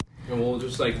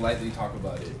just like lightly talk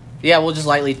about it. Yeah, we'll just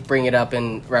lightly bring it up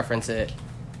and reference it.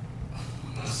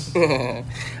 All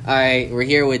right, we're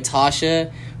here with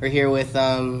Tasha. We're here with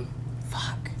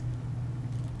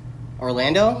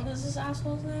Orlando. What is this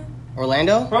asshole's name?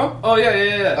 Orlando? Huh? Oh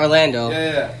yeah. Orlando.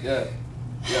 Yeah.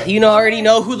 You already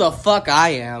know who the fuck I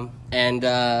am. And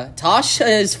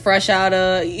Tasha is fresh out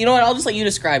of... You know what? I'll just let you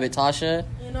describe it, Tasha.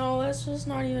 You know, let's just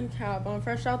not even cap. I'm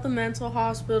fresh out the mental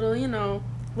hospital, you know.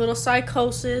 Little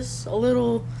psychosis, a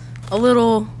little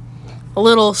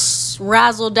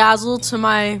razzle-dazzle to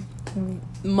my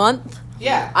month.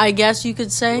 Yeah. I guess you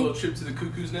could say. A little trip to the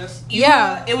cuckoo's nest.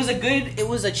 Yeah. It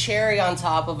was a cherry on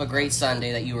top of a great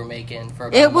sundae that you were making for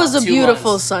about It was a 2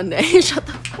 beautiful months. Sunday. Shut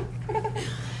the fuck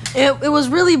up. It was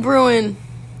really brewing.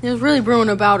 It was really brewing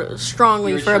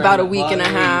strongly for about a week and a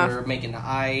half. You were making the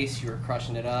ice. You were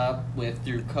crushing it up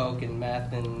through coke and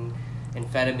meth and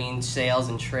amphetamine sales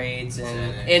and trades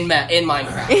and in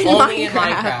Minecraft. Only in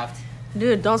Minecraft.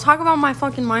 Dude, don't talk about my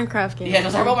fucking Minecraft game. Yeah,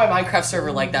 don't talk about my Minecraft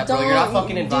server like that, bro. You're not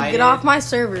fucking invited. Dude, get off my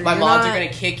server. My mods are gonna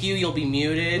kick you. You'll be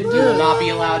muted. You'll not be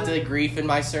allowed to grief in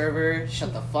my server.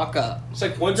 Shut the fuck up. It's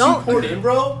like once you port in,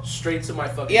 bro, straight to my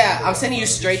fucking... Yeah, I'm sending you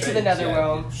straight to the nether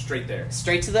realm. Straight there.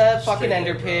 Straight to the fucking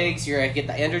ender pigs. You're gonna get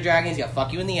the ender dragons. You're gonna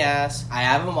fuck you in the ass. I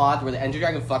have a mod where the ender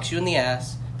dragon fucks you in the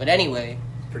ass. But anyway,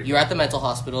 you were at the mental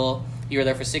hospital. You were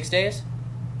there for 6 days.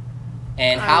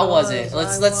 And how was it?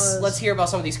 Let's hear about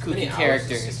some of these kooky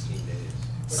characters.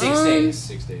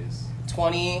 6 days.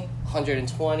 20,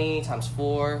 120 times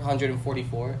 4,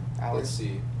 144 hours. Let's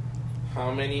see.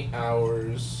 How many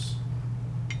hours?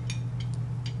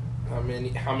 How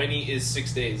many is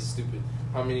 6 days? Stupid.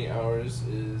 How many hours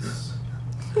is...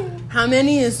 How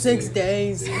many is 6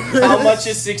 days? How much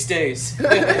is 6 days? How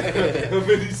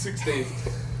many is 6 days?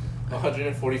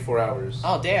 144 hours.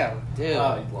 Oh, damn. Dude.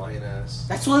 Oh, you lying ass.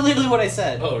 That's literally what I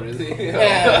said. Oh, really?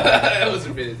 Yeah. I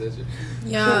wasn't paying attention.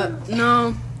 Yeah,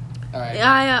 no. Alright.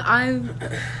 Yeah,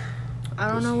 I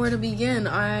don't know where to begin.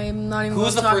 I'm not even. Who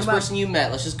was the first person you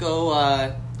met? Let's just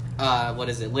go. What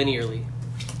is it? Linearly.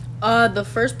 The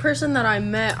first person that I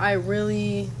met,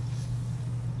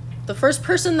 the first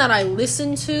person that I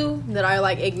listened to, that I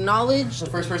like acknowledged. The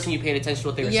first person you paid attention to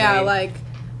what they were saying. Yeah, like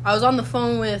I was on the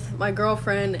phone with my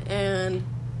girlfriend and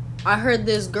I heard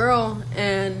this girl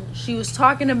and she was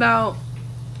talking about.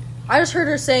 I just heard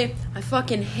her say, I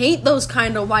fucking hate those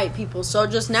kind of white people. So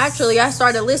just naturally, I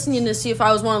started listening to see if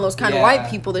I was one of those kind of white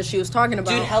people that she was talking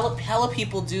about. Dude, hella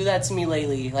people do that to me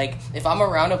lately. Like, if I'm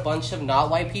around a bunch of not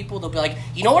white people, they'll be like,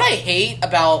 you know what I hate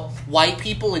about white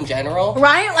people in general?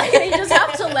 Right? Like, they just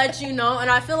have to let you know. And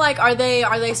I feel like, are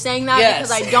they saying that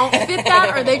because I don't fit that?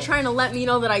 Or are they trying to let me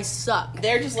know that I suck?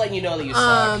 They're just letting you know that you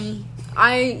suck.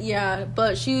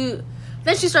 But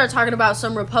then she started talking about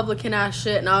some Republican ass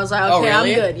shit, and I was like, okay,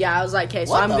 really? I'm good. Yeah, I was like, okay,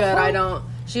 so What I'm the good. fuck? I don't.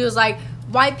 She was like,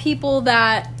 white people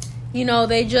that, she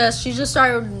just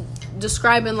started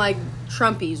describing like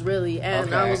Trumpies, really,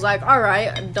 and I was like, all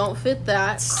right, I don't fit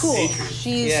that. Cool.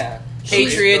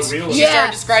 Patriots. She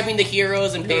started describing the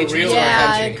heroes and patriots.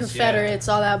 Yeah, Confederates,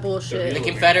 all that bullshit. The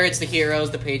Confederates, the heroes,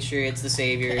 the patriots, the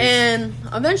saviors. And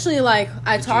eventually, like,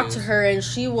 I talked to her, and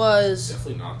she was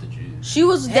definitely not the Jews. She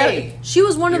was she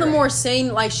was one of the more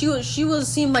sane. Like she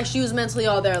seemed like she was mentally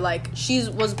all there. Like she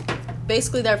was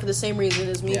basically there for the same reason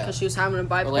as me because she was having a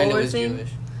bipolar thing. Jewish.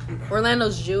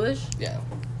 Orlando's Jewish. Yeah.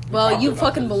 Well, you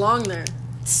fucking belong there.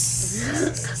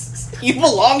 You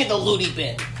belong in the loony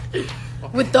bin.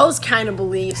 With those kind of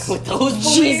beliefs. With those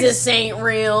beliefs? Jesus ain't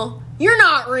real. You're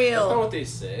not real. That's not what they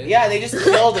said. Yeah, they just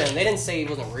killed him. They didn't say he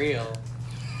wasn't real.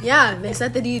 Yeah, they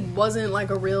said that he wasn't like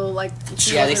a real they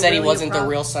said he wasn't the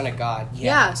real son of God.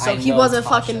 Yeah, so he wasn't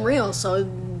fucking real. So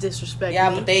disrespect. Yeah,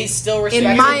 me. but they still respect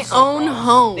in my own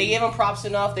home. They gave him props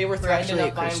enough. They were threatening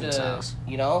enough by him to,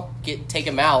 take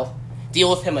him out,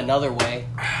 deal with him another way.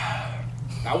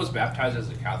 I was baptized as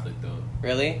a Catholic though.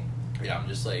 Really? Yeah, I'm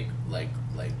just like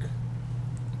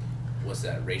what's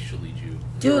that? Racially Jew.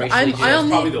 Dude, that's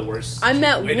probably the worst. I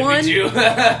met way one. To be Jew.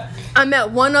 I met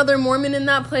one other Mormon in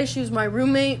that place. She was my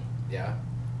roommate. Yeah.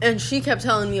 And she kept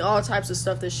telling me all types of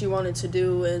stuff that she wanted to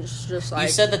do, and it's just like... You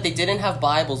said that they didn't have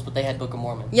Bibles, but they had Book of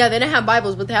Mormon. Yeah, they didn't have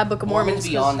Bibles, but they had Book of Mormon. Mormons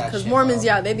be on that shit. Because Mormons,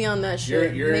 they be on that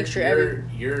shit.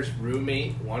 Your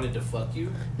roommate wanted to fuck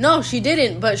you? No, she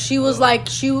didn't, but she was like...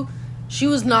 She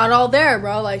was not all there,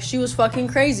 bro. Like, she was fucking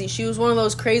crazy. She was one of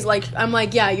those crazy... Like, I'm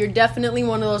like, yeah, you're definitely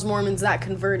one of those Mormons that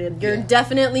converted. You're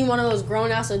definitely one of those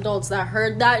grown-ass adults that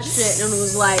heard that shit and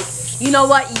was like, you know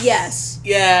what? Yes.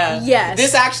 Yeah. Yes.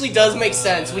 This actually does make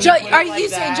sense. When Are you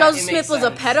saying Joseph Smith was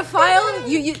a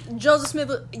pedophile? Joseph Smith...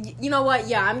 You know what?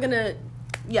 Yeah, I'm gonna...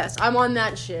 Yes, I'm on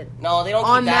that shit. No, they don't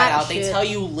keep that out. They tell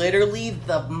you literally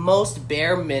the most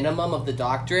bare minimum of the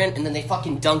doctrine, and then they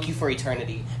fucking dunk you for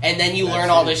eternity. And then you learn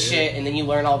all this shit, and then you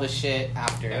learn all this shit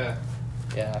after.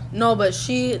 Yeah. No, but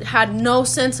she had no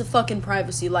sense of fucking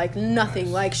privacy. Like, nothing.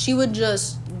 Nice. Like, she would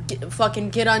just fucking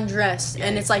get undressed. Yeah.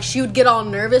 And it's like, she would get all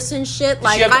nervous and shit.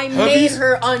 Like, I made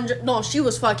her No, she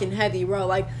was fucking heavy, bro.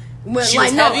 Like, she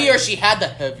was heavy, or she had the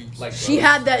heavies? Like, she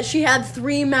had that. She had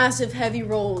 3 massive heavy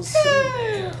rolls.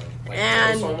 Damn. Like,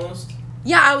 and almost?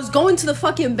 Yeah, I was going to the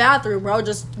fucking bathroom, bro.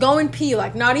 Just go and pee.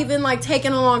 Like, not even, like,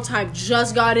 taking a long time.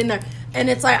 Just got in there. And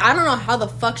it's like, I don't know how the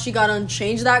fuck she got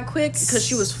unchanged that quick, because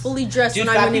she was fully dressed. Dude,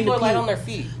 when I went people in to are pee. light on their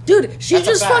feet. Dude, she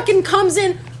just fucking comes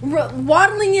in,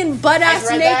 waddling in butt-ass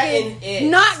naked,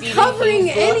 not Stephen covering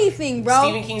anything, bro.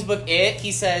 Stephen King's book, It,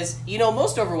 he says,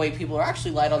 most overweight people are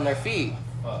actually light on their feet.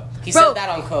 He said that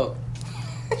on coke.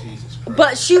 Jesus Christ.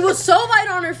 But she was so light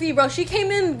on her feet, bro. She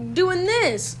came in doing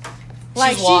this.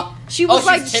 Like, she was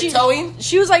like tiptoeing.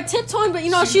 She was like tiptoeing, but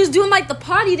she was doing like the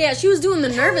potty dance. She was doing the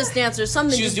nervous dance or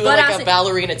something. She was doing like a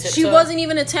ballerina tiptoe. She wasn't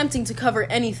even attempting to cover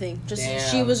anything.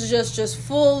 She was just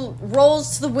full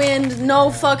rolls to the wind, no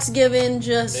fucks given.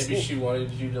 Just maybe she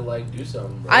wanted you to like do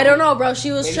something, bro. I don't know, bro.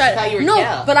 She was trying.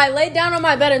 No, but I laid down on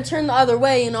my bed and turned the other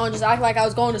way, and just act like I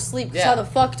was going to sleep. Yeah. How the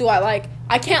fuck do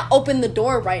I can't open the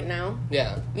door right now.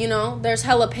 Yeah. There's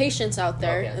hella patients out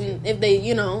there, and if they,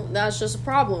 that's just a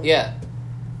problem. Yeah.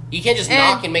 You can't just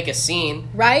knock and make a scene.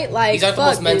 Right? Like, these aren't the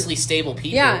most mentally stable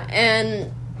people. Yeah,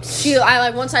 and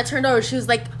once I turned over, she was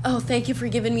like, oh, thank you for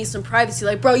giving me some privacy.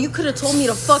 Like, bro, you could have told me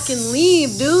to fucking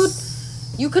leave, dude.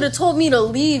 You could have told me to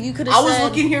leave. You could have said... I was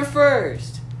looking here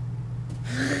first.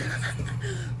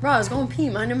 Bro, I was going pee,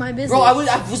 minding my business. Bro, I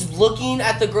was looking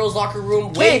at the girls' locker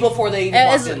room way before they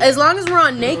walked in. As long as we're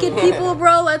on naked people,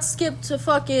 bro, let's skip to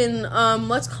fucking,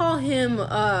 let's call him,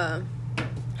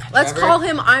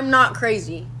 I'm Not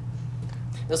Crazy.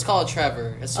 Let's call it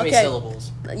Trevor. It's too many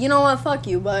syllables. You know what? Fuck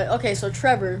you. But okay, so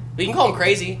Trevor. But you can call him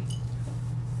Crazy.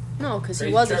 No, because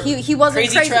he wasn't. He wasn't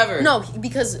crazy. Trevor. No,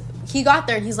 because he got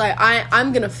there and he's like,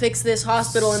 I'm gonna fix this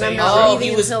hospital and I'm not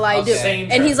leaving until I do.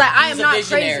 And he's like, I am not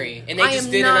crazy. And they just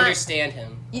didn't understand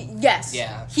him. Yes.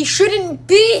 Yeah. He shouldn't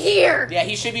be here. Yeah,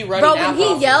 he should be running. Bro,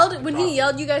 when he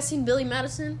yelled, you guys seen Billy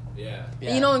Madison? Yeah.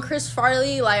 And Chris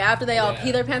Farley, like after they all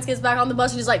pee their pants, gets back on the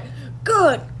bus, and he's like,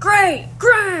 good, great,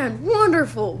 grand,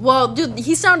 wonderful. Well, dude,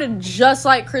 he sounded just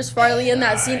like Chris Farley in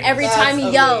that scene every time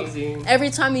he yelled. Every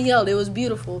time he yelled, it was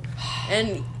beautiful.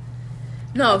 And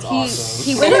no,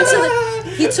 he went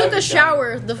into he took a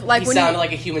shower. He sounded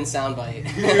like a human soundbite.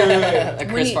 A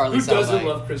Chris Farley soundbite. Who doesn't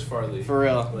love Chris Farley? For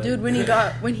real, dude. When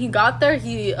he got there,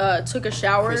 he took a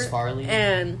shower. Chris Farley.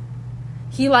 And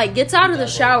he gets out of the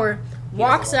shower.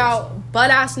 Walks out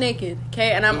butt ass naked,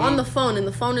 okay, and I'm on the phone, and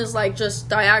the phone is just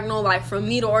diagonal, from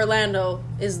me to Orlando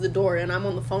is the door, and I'm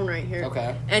on the phone right here.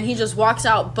 Okay. And he just walks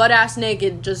out butt ass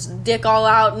naked, just dick all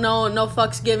out, no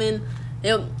fucks given.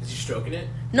 Is he stroking it?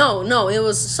 No, it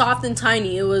was soft and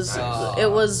tiny. It was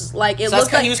it was like it so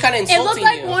looked like he was kind of insulting. It looked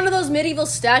like you. one of those medieval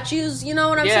statues, you know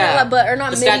what I'm saying? But or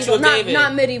not the medieval, David.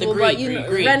 not medieval, Greek, but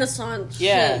Greek. Renaissance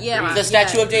shit. Yeah. The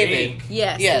Statue of David.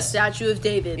 Yes, the Statue of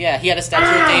David. Yeah, he had a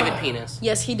Statue of David penis.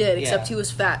 Yes, he did, except he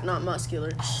was fat, not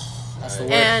muscular. That's the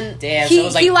word. And damn,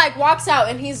 he walks out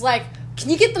and he's like, "Can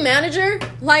you get the manager?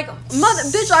 Mother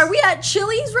bitch, are we at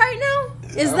Chili's right now?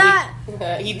 Is that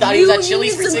he thought he was at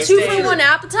Chili's for 6 days. 2-for-1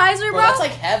 appetizer, bro? That's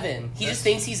like heaven. He just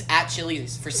thinks he's at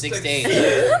Chili's for 6 days.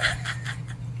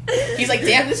 He's like,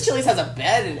 damn, this Chili's has a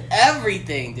bed and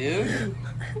everything, dude.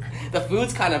 The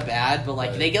food's kind of bad, but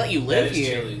they let you live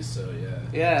here. Chili's, so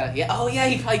yeah. Oh yeah,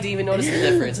 he probably didn't even notice the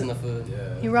difference in the food.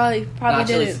 Yeah. He probably didn't.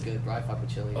 Chili's is good, bro. I fuck with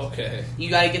Chili's. Okay. You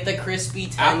gotta get the crispy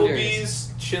tenders.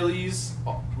 Applebee's, Chili's.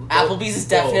 Applebee's is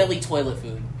definitely toilet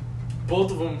food.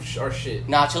 Both of them are shit.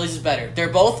 Nah, Chili's is better. They're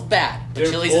both bad, but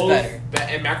Chili's is better.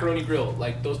 And Macaroni Grill,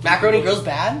 those. Macaroni Grill's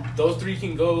bad? Those three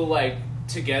can go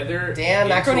together. Damn,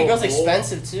 Macaroni Grill's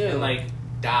expensive too. And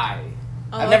die.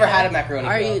 Oh, I've never had a macaroni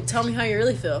grill. Tell me how you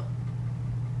really feel.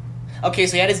 Okay,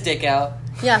 so he had his dick out.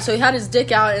 Yeah, so he had his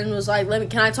dick out and was like,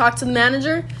 can I talk to the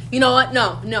manager? You know what?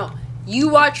 No. You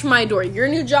watch my door. Your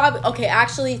new job. Okay,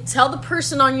 actually, tell the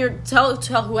person tell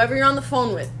whoever you're on the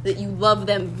phone with that you love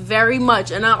them very much.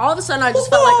 And all of a sudden, I just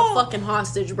felt like a fucking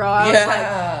hostage, bro.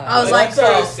 I was like,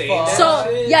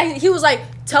 he was like,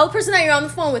 tell the person that you're on the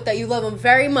phone with that you love them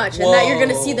very much and that you're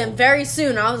gonna see them very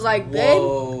soon. I was like, babe,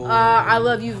 I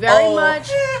love you very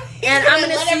much, and I'm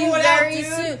gonna see you very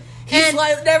soon. He's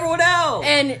like everyone else.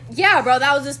 And yeah, bro,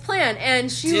 that was his plan.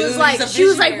 And she Dude, was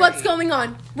like, what's going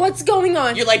on? What's going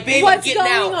on? You're like, babe, what's I'm getting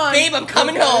out. On? Babe, I'm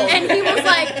coming home. And he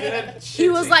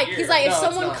was like, if No,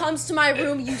 someone comes to my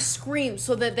room, you scream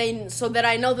so that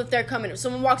I know that they're coming. If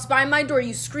someone walks by my door,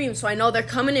 you scream so I know they're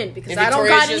coming in because I don't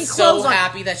got any clothes on.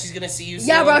 Happy that she's gonna see you.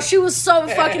 Yeah, bro, she was so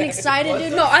fucking excited,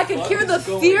 dude. No, I could hear the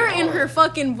fear in her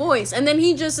fucking voice. And then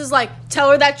he just is like,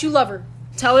 tell her that you love her.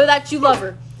 Tell her that you love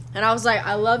her. And I was like,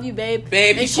 I love you, babe.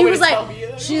 And she was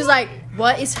like,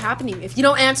 what is happening? If you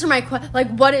don't answer my question, like,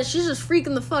 what is? She's just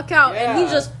freaking the fuck out. Yeah. And he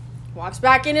just walks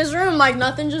back in his room like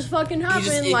nothing just fucking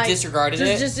happened. He just disregarded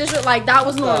it. Just like that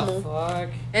was normal. Fuck.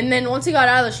 And then once he got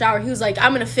out of the shower, he was like,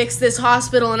 I'm gonna fix this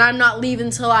hospital and I'm not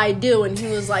leaving till I do. And he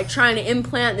was like trying to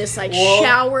implant this like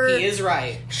shower. He is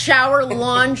right. Shower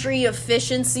laundry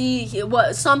efficiency. He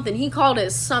called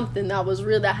it something that was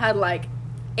real, that had like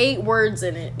 8 words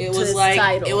in it. It was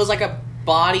like a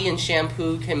body and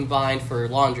shampoo combined for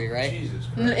laundry, right? Jesus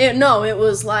Christ. It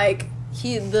was like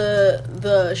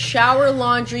the shower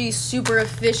laundry super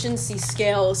efficiency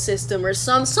scale system or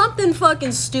something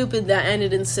fucking stupid that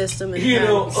ended in system. And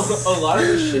a lot of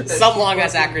the shit. Some long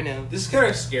ass acronym. This is kind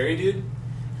of scary, dude.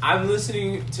 I'm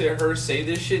listening to her say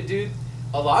this shit, dude.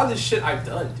 A lot of this shit I've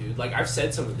done, dude. Like, I've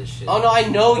said some of this shit. Oh, no, I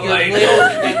know you're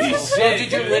literally mental. Shit,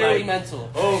 dude, you're literally mental.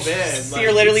 Oh, man. So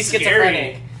you're literally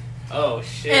schizophrenic. Oh,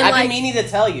 shit. And I've been meaning to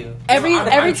tell you. Every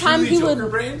time he would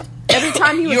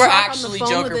you were actually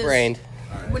Joker brained.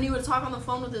 When he would talk on the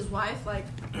phone with his wife, like,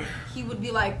 he would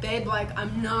be like, babe, like,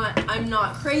 I'm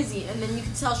not crazy. And then you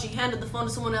could tell she handed the phone to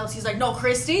someone else. He's like, no,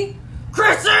 Christy!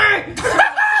 Christy! Hey,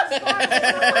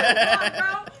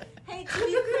 to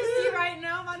be Christy right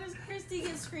now. Why does Christy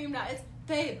get screamed at? It's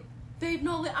babe,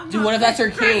 no, I'm not. Dude, what if that's her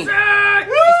kink?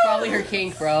 It's probably her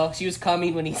kink, bro. She was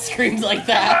coming when he screamed like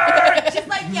that. She's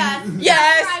like,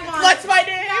 yes. What's my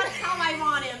name? That's how I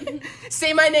want him.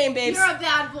 Say my name, babe. You're a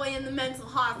bad boy in the mental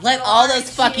hospital. Let all those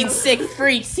fucking sick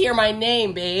freaks hear my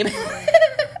name, babe.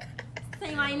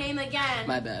 Say my name again.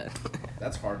 My bad.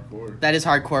 That's hardcore. That is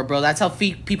hardcore, bro. That's how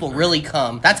people really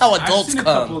come. That's how adults I've seen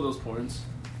come. a couple of those porns.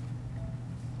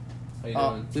 How you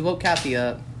doing? We woke Kathy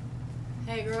up.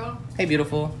 Hey, girl. Hey,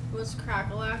 beautiful. What's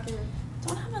crack-a-lackin'?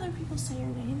 Don't have other people say your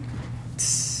name.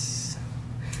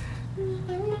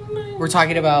 We're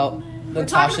talking about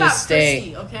Tasha's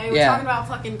stay. Chrissy, okay? We're talking about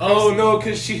fucking Chrissy. Oh, no,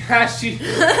 because she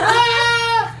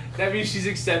that means she's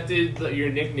accepted your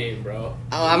nickname, bro.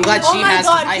 Oh, I'm glad she has.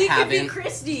 Oh, my God. I he haven't. could be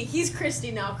Christy. He's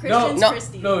Christy now. Christian's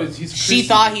Christy. No, he's Christy. She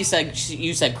thought you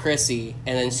said Chrissy,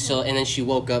 and then she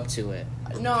woke up to it.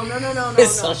 No.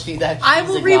 So I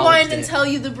will rewind and tell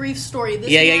you the brief story. This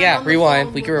Yeah.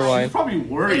 Rewind. We can rewind. She's probably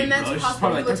worried, bro. She's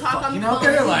probably like, talk on the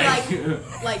phone.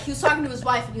 Like he was talking to his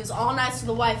wife, and he was all nice to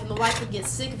the wife, and the wife would get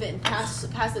sick of it and pass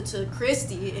it to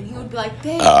Christy, and he would be like,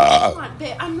 babe, come on,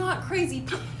 babe, I'm not crazy.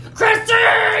 Christy!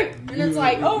 And it's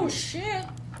like, oh shit,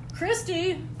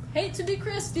 Christy. Hate to be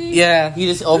Christy. Yeah, you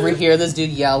just overhear this dude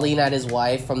yelling at his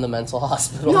wife from the mental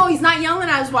hospital. No, he's not yelling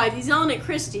at his wife. He's yelling at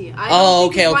Christy. I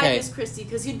don't think his wife is Christy,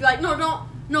 because he'd be like,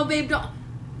 no, babe, don't.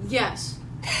 Yes.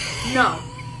 No.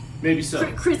 Maybe so.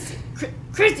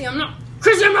 Christy, I'm not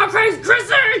crazy,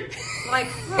 Christy! Like,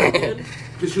 fuck, dude.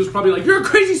 Because she was probably like, you're a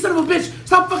crazy son of a bitch.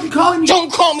 Stop fucking calling me.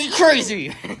 Don't call me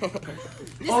crazy.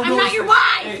 I'm not your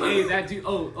wife. Hey, that dude.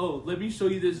 Oh, let me show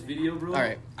you this video, bro. All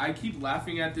right. I keep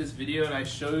laughing at this video, and I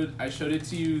showed it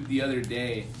to you the other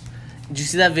day. Did you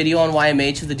see that video on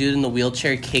YMH of the dude in the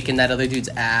wheelchair kicking that other dude's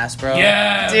ass, bro?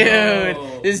 Yeah, dude.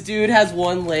 Bro. This dude has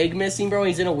one leg missing, bro.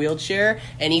 He's in a wheelchair,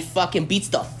 and he fucking beats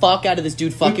the fuck out of this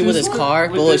dude fucking with his car.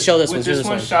 Show this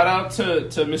one. Shout out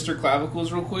to Mr.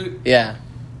 Clavicles real quick. Yeah.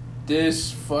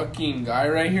 This fucking guy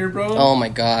right here, bro. Oh my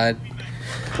god.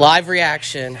 Live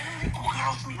reaction.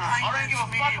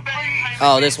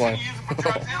 Oh, this one.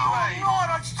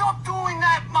 Stop doing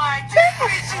that, mate. Just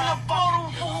fixing the bottle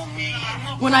for me.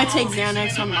 When I take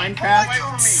Xanax on Minecraft.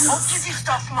 I'll give you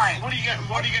stuff, mate. What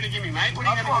are you going to give me, mate? What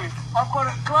are you going to give me? I've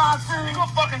got a glass. You've got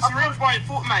fucking syringe by your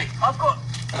foot, mate. I've got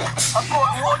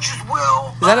watch as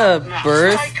well. Is that a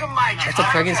birth? That's a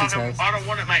pregnancy test. I don't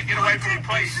want it, mate. Get away from me,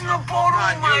 please. In the bottle,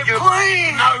 mate.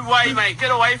 Please. No way, mate.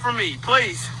 Get away from me,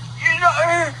 please. You know,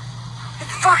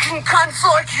 it's fucking cunts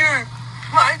like you,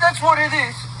 mate. That's what it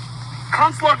is.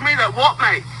 Cunts like me that what,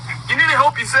 mate? You need to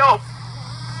help yourself.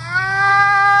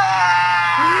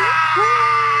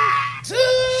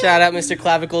 Shout out Mr.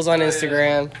 Clavicles on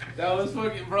Instagram. That was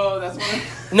fucking, bro. That's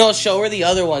what. No, show her the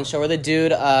other one. Show her the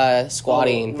dude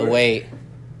squatting the weight.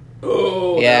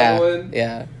 Oh, yeah, that one?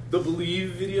 Yeah. The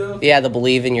Believe video? Yeah, the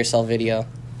Believe in Yourself video.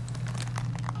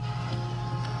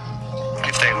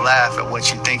 If they laugh at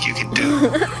what you think you can do,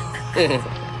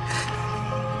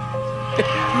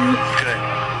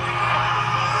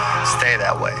 stay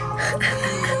that way.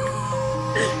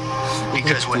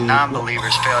 Because what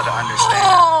non-believers fail to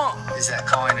understand is that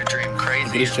calling a dream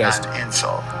crazy is not an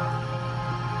insult.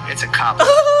 It's a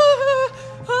compliment.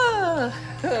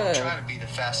 Try to be the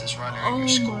fastest runner in your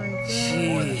school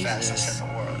or the fastest in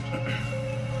the world.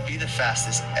 Be the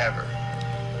fastest ever.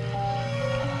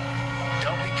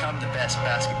 Don't become the best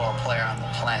basketball player on the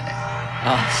planet.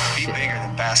 Be bigger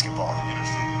than basketball.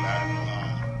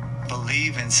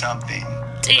 Believe in something.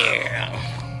 Damn.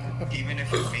 Even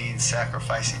if it means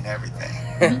sacrificing everything.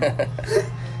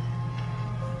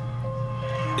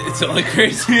 It's only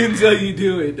crazy until you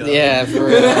do it, though. Yeah, for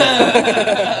real.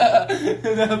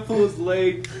 That fool's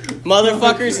leg.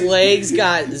 Motherfucker's legs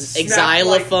got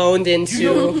xylophoned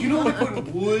into. You know like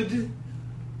when wood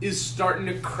is starting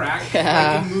to crack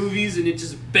like in movies and it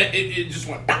just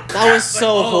went. That was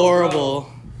so horrible.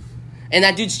 Bro. And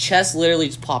that dude's chest literally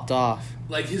just popped off.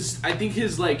 Like I think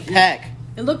his pec.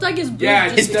 It looked like his boob. Yeah,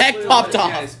 his pec popped off.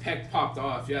 Yeah, his pec popped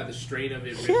off. Yeah, the strain of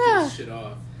it ripped his shit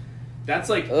off. That's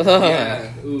like,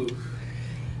 yeah, ooh.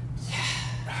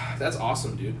 That's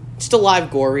awesome, dude. Just a live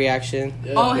gore reaction.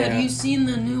 Yeah. Oh, have you seen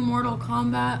the new Mortal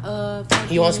Kombat?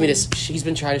 He wants me to. He's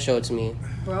been trying to show it to me.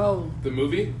 Bro. The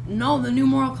movie? No, the new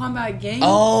Mortal Kombat game.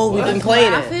 Oh, we've been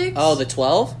playing it. Oh, the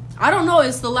 12? I don't know.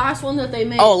 It's the last one that they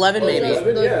made. Oh, 11 maybe.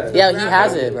 Yeah, he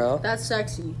has it, bro. That's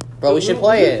sexy. Bro, we should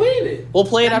play it. We'll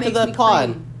play it after the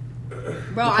pod.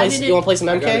 Bro, I didn't. You want to play some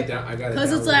MK?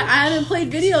 Because it's like I haven't played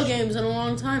video games in a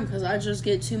long time because I just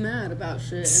get too mad about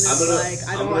shit, and it's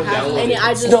I don't have any.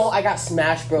 No, I got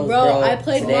Smash Bros. Bro, I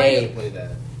played Mario. Play that.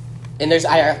 And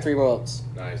I have 3 remotes.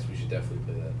 Nice, we should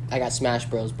definitely play that. I got Smash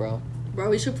Bros, bro.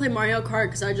 Bro, we should play Mario Kart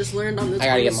because I just learned on the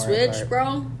Switch,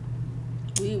 bro.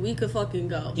 We could fucking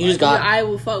go. You just got. I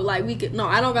will fuck like we could. No,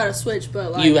 I don't got a Switch,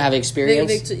 but like you have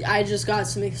experience. I just got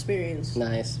some experience.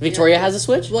 Nice. Victoria has a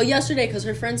Switch. Well, yesterday because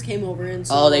her friends came over and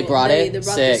so they brought it. They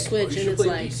brought Sick. the Switch and it's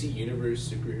like DC Universe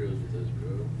superheroes with us,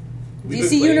 bro.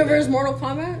 DC Universe Mortal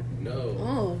Kombat. No.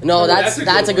 Oh. No, that's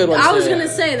a good one. I was gonna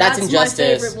say that's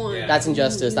Injustice. My favorite one. Yeah. That's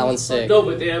Injustice. That one's sick. No,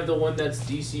 but they have the one that's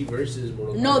DC versus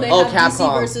Mortal Kombat. No, they have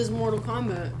DC versus Mortal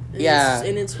Kombat.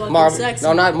 And it's fucking sexy.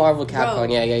 No, not Marvel Capcom.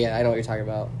 Bro. Yeah. I know what you're talking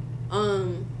about.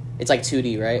 It's like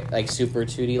 2D, right? Like super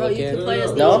 2D bro, looking. You can play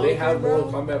as no, they have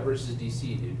Mortal Kombat versus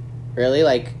DC, dude. Really?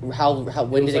 Like how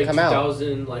when did it come out?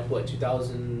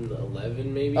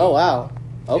 2011 maybe. Oh wow.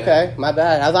 Okay, yeah. My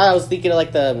bad. I thought I was thinking of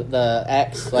like the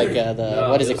X, like the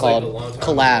what is it called? Like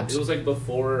collabs. It was like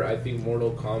before I think Mortal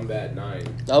Kombat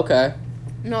 9. Okay.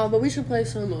 No, but we should play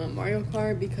some Mario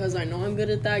Kart because I know I'm good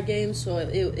at that game, so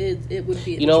it would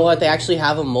be. You know what? They actually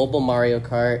have a mobile Mario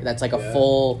Kart that's like a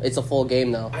full. It's a full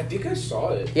game though. I think I saw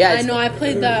it. Yeah, I know. I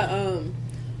played that.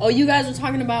 Oh, you guys were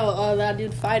talking about that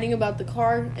dude fighting about the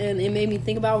car, and it made me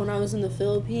think about when I was in the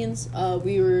Philippines.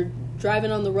 We were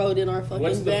driving on the road in our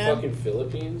fucking van. The fucking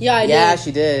Philippines? Yeah, I did. Yeah,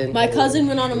 she did. My cousin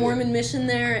went on a Mormon mission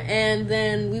there, and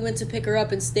then we went to pick her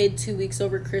up and stayed 2 weeks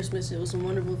over Christmas. It was a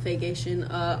wonderful vacation.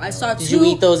 I saw Did you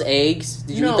eat those eggs?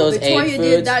 Did you eat those Victoria egg foods?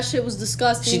 did. That shit was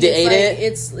disgusting. She ate it?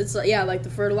 It's yeah, like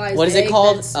the fertilized What is it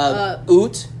called?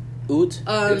 Oot?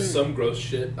 It's some gross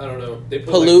shit. I don't know. They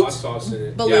put like hot sauce in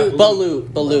it.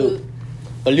 Balut.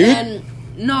 And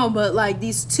no, but like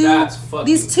these two dudes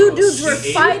were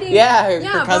fighting. Yeah, her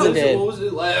cousin did. What was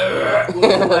it like?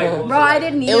 Bro, I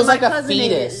didn't eat it. It was like a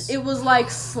fetus. It was like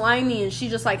slimy, and she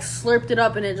just like slurped it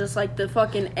up, and it just like the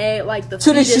fucking egg, like the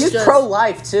Dude, fetus. She's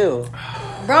pro-life too.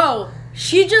 Bro,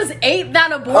 she just ate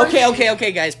that abortion.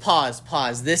 Okay, guys, pause.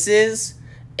 This is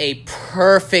a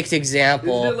perfect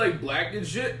example. Isn't it like black and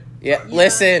shit? Yeah.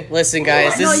 Listen,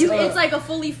 guys. It's like a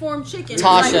fully formed chicken.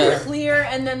 Tasha, it's like clear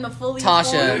and then the fully formed.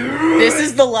 This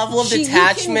is the level of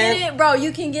detachment.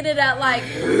 You can get it at like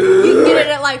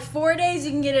 4 days.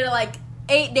 You can get it at like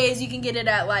 8 days. You can get it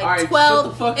at like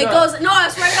 12. It goes. No, I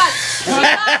swear to God.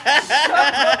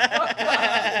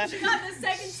 She got the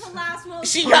second to last one.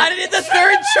 She got it in the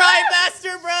third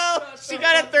trimester, bro. She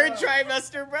got a third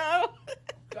trimester, bro.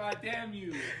 God damn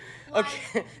you.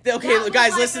 Okay,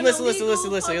 guys, like listen.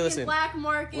 Black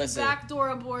market backdoor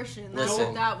abortion. That's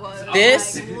what that was.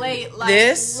 Late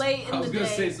in the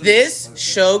day. This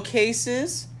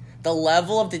showcases the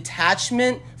level of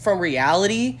detachment from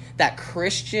reality that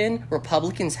Christian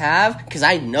Republicans have, because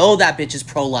I know that bitch is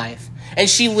pro-life. And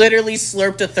she literally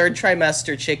slurped a third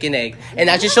trimester chicken egg. And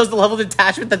that just shows the level of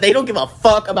detachment that they don't give a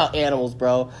fuck about animals,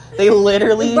 bro. They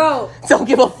literally don't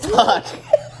give a fuck.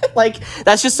 Like,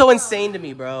 that's just so insane to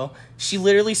me, bro. She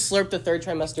literally slurped a third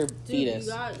trimester fetus.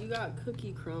 You got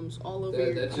cookie crumbs all over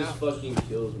your That just fucking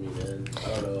kills me, man. I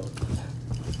don't know.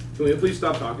 Can we please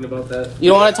stop talking about that?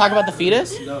 You don't want to talk about the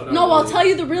fetus? No, I'll tell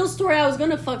you the real story I was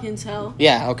gonna fucking tell.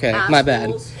 Yeah, okay. Assholes. My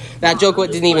bad. That joke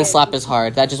didn't even slap as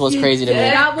hard. That just was crazy to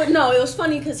me. No, it was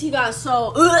funny because he got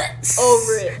so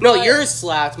over it. No, yours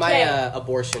slapped. My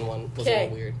abortion one was a little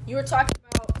weird. You were talking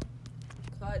about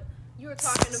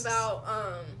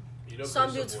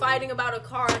some dudes fighting about a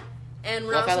car, and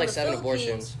when I've had in like the 7 Philippines,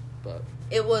 abortions, but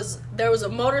there was a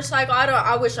motorcycle.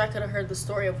 I wish I could have heard the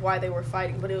story of why they were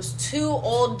fighting, but it was 2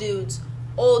 old dudes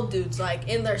like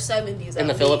in their 70s. In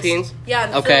the Philippines? Yeah,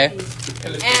 in the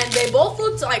Philippines. And they both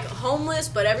looked like homeless,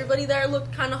 but everybody there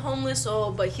looked kind of homeless.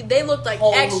 They looked like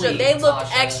extra. They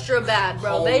looked extra bad,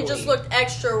 bro. They just looked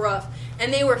extra rough,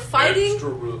 and they were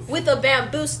fighting with a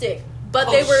bamboo stick. But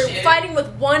they were fighting with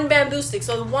one bamboo stick.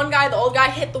 So the old guy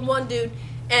hit the one dude,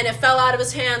 and it fell out of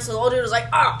his hand. So the old dude was like,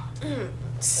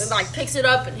 and like picks it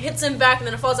up and hits him back, and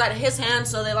then it falls out of his hand.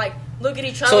 So they like look at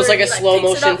each other. So it's like a he, slow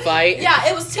motion fight. Yeah,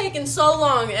 it was taking so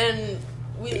long, and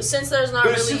since there's not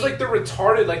but really. It seems like they're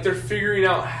retarded. Like they're figuring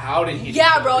out how to hit.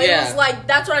 Yeah, bro. It was like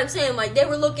that's what I'm saying. Like they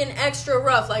were looking extra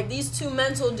rough. Like these 2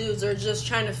 mental dudes are just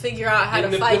trying to figure out how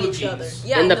to fight each other.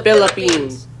 Yeah, in the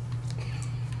Philippines.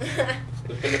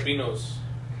 The Filipinos.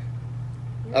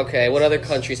 Okay, what other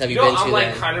countries have you been to? I'm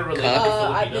like kind of related to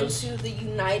Filipinos. I've been to the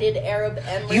United Arab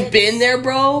Emirates. You've been there,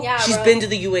 bro? Yeah, She's bro. been to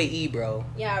the UAE, bro.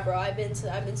 Yeah, bro. I've been to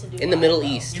Dubai. In the Middle bro.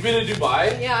 East. You've been to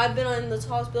Dubai? Yeah, I've been on the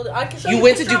tallest building. I can show You you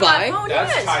went a to picture on my Dubai? phone,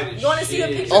 That's yes. tight as You want to see a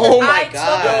shit. picture Oh that my I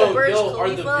God. took of the Burj Are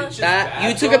the Khalifa? bitches bad,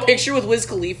 You took bro? a picture with Wiz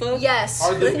Khalifa? Yes.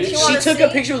 Are the bitches- She took a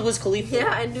picture with Wiz Khalifa?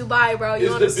 Yeah, in Dubai, bro. You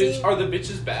want to see? Are the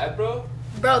bitches bad, bro?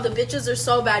 Bro, the bitches are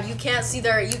so bad. You can see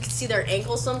their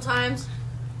ankles sometimes.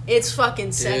 It's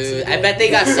fucking sexy. Dude, I bet they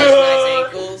got such nice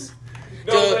ankles.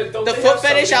 No, Dude, don't the they foot have some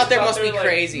fetish out bitches there must be like-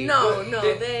 crazy. No,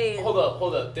 they. Hold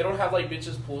up. They don't have like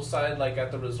bitches poolside like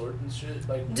at the resort and shit.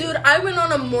 Like, Dude, I went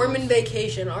on a Mormon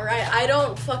vacation. All right, I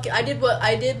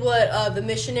did what the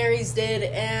missionaries did,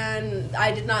 and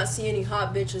I did not see any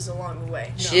hot bitches along the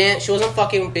way. No. She wasn't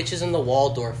fucking bitches in the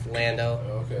Waldorf, Lando.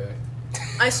 Okay.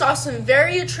 I saw some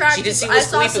very attractive. She did see Wiz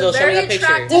Khalifa, though. Show me that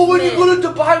picture. Well, when you go to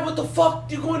Dubai, what the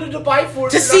fuck you going to Dubai for?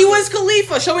 To see Wiz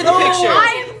Khalifa. Show me the picture.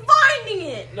 I am finding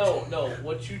it. No.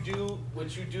 What you do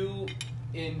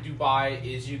in Dubai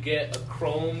is you get a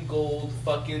chrome gold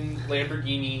fucking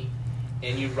Lamborghini,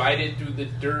 and you ride it through the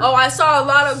dirt. Oh, I saw a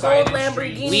lot of gold Sided Lamborghinis.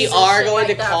 streets. We and are shit going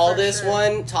like to that call for this sure.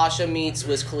 one Tasha Meets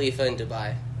Wiz Khalifa in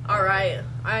Dubai. All right,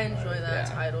 I enjoy that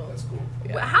Yeah, title. That's cool.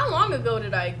 Yeah. How long ago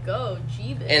did I go?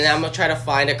 Jeebus. And I'm going to try to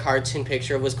find a cartoon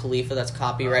picture of Wiz Khalifa that's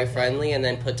copyright friendly, and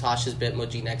then put Tasha's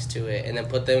Bitmoji next to it, and then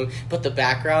put the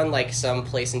background like some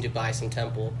place in Dubai, some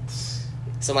temple,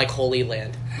 some like holy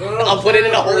land. No, I'll put it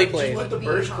in a holy Just place. put the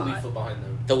Burj Khalifa behind them.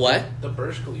 The what? The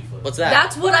Burj Khalifa. What's that?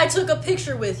 That's what I took a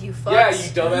picture with, you fucks. Yeah, you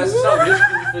dumbass. It's not Burj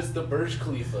Khalifa. It's the Burj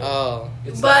Khalifa. Oh.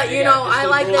 It's But, not- you know, it's I the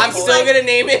like little- that I'm still gonna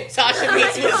name it Tasha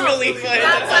Meets Wiz No, Khalifa in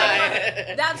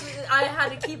Dubai. That's I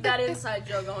had to keep that inside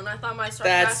joke going. I thought my That's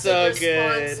sarcastic so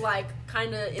response good. like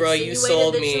kind of Bro, you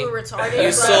sold that me. you were retarded. You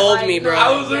but, sold like, me, bro. no,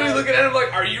 I was literally no. looking at him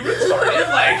like, "Are you retarded?"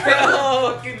 Like,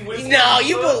 No. fucking Wiz No, Khalifa.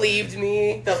 you believed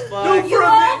me. The fuck? No, You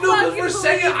all for a fucking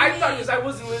second, I believe thought me. because I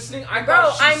wasn't listening. I Bro,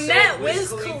 thought she I said meant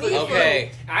Wiz Wiz Khalifa. Khalifa.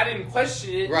 Okay. I didn't question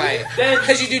it. Right. Then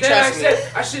 'Cause you do then trust me.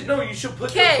 I said no. You should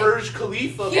put the Okay. Burj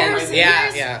Khalifa Here's- behind it. Yeah,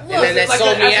 Here's- yeah. look, And then that like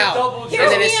sold a- me as a out. double And Here's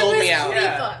then me it and sold Wiz me out.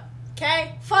 Khalifa.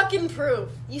 Okay, fucking proof.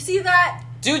 You see that?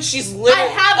 Dude, she's I literally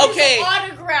have okay. his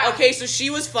autograph. Okay, so she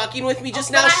was fucking with me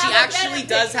just Oh, but now. I She have a actually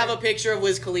better does have a picture of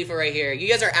Wiz Khalifa right here. You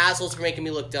guys are assholes for making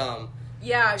me look dumb.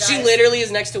 Yeah, guys. She literally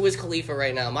is next to Wiz Khalifa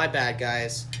right now. My bad,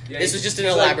 guys. Yeah, This was just an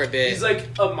he's elaborate like, bit. He's like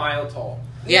a mile tall.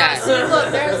 Yeah. See,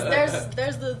 look,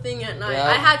 there's the thing at night. Yeah.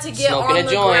 I had to get Smoking on a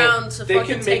the joint. ground to They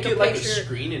fucking can take make a it like a picture.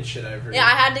 screen and shit. I've heard. Yeah, I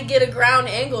had to get a ground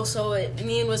angle so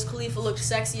me and Wiz Khalifa looked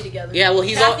sexy together. Yeah, well,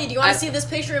 he's Kathy, all- do you want I- to see this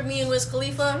picture of me and Wiz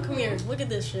Khalifa? Come here, look at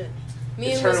this shit. Me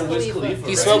It's and her Wiz and Wiz Khalifa. Khalifa,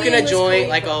 He's right? smoking Me a and Wiz joint Khalifa.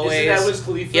 like always. Isn't that Wiz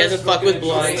Khalifa? He doesn't fuck with smoking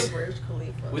a blunts. joint? Burj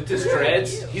Khalifa. With his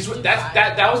dreads,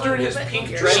 that was during his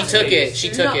pink dreads. She took phase. it. She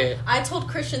took No, it. I told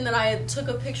Christian that I took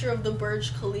a picture of the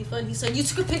Burj Khalifa, and he said, "You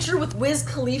took a picture with Wiz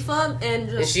Khalifa?"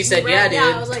 And she said, ran- "Yeah, dude."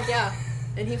 Yeah, I was like, "Yeah,"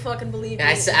 and he fucking believed me.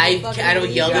 And I He fucking kind of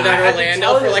believed yelled me. it Yeah, I at had to Orlando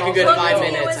tell for him, like a I was good like, 5 "Yo,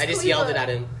 minutes. Wiz I just Khalifa." yelled it at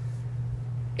him.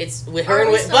 It's with Are her and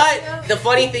we Wiz, still but together? the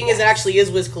funny thing is, it actually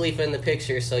is Wiz Khalifa in the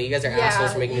picture. So you guys are Yeah,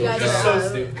 assholes for making me you look guys He's dumb. so are.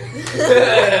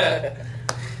 stupid.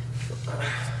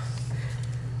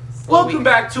 Welcome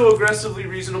back to Aggressively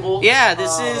Reasonable. Yeah,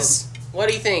 this is What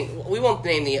do you think? We won't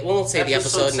say the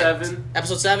episode. 7.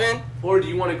 Episode 7? Or do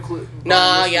you want to include?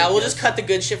 Nah, yeah, we'll just cut the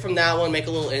good shit from that one, make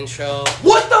a little intro.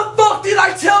 What the fuck did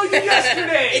I tell you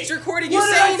yesterday? It's recorded you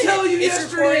what saying did I tell it. You it's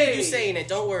yesterday? recorded you saying it,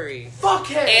 don't worry.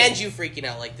 Fuckhead. And you freaking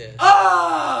out like this.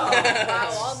 Ah!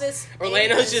 Wow, all this.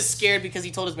 Orlando's just scared because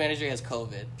he told his manager he has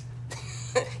COVID.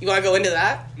 You want to go into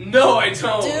that? No, I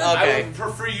don't. Dude. I would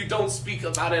prefer you don't speak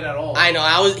about it at all. I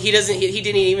know. He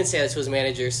didn't even say that to his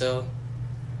manager, so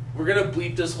we're gonna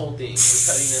bleep this whole thing. We're cutting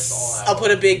this all out. I'll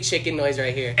put a big chicken noise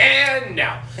right here. And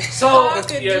now, so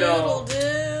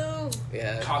Cock-a-doodle-doo.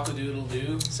 Yeah.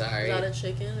 Cock-a-doodle-doo. Sorry. Is that a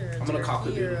chicken or a I'm gonna turkey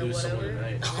cock-a-doodle-doo or somewhere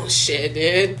whatever? tonight. Oh shit,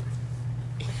 dude.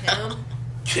 Ham?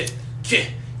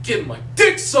 Get my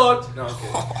dick sucked. No, I'm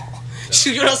kidding.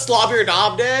 She gonna slob your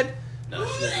knob, dude? No,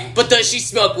 she doesn't. But does she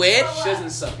smoke weed? She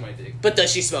doesn't suck my dick. But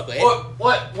does she smoke weed?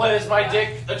 What is my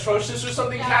dick atrocious or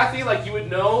something, Kathy? Like you would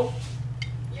know?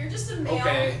 You're just a male.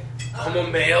 Okay, I'm a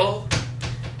male.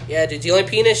 Yeah, dude. The only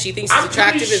penis she thinks is I'm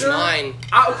attractive pretty is sure- mine.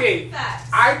 Okay, Facts.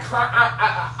 I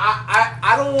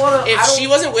don't wanna. If she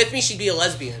wasn't with me, she'd be a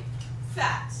lesbian.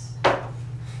 Facts.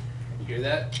 You hear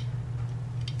that?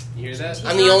 You hear that?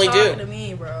 I'm the only He's not talking dude. to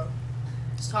me, bro.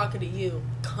 He's talking to you.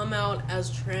 Come out as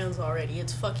trans already.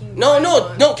 It's fucking.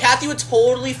 No. Kathy would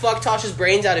totally fuck Tasha's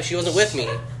brains out if she wasn't with me.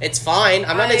 It's fine.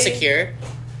 I'm not insecure.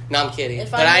 No, I'm kidding.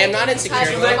 If But I I am make not it insecure.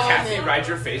 Did you let Call Kathy him. ride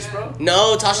your face, bro?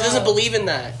 No, Tasha Bro. doesn't believe in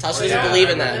that. Tasha Oh, doesn't believe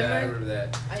in I that. remember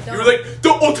that. I You don't. were like, the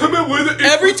ultimate winner is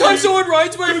Every pussy. time someone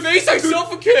rides my face, I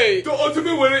suffocate. The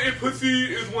ultimate winner in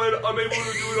pussy is when I'm able to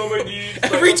do it on my knees.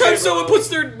 Like, Every time okay, someone bro. puts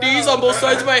their knees on both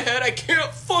sides of my head, I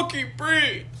can't fucking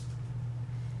breathe.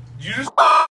 You just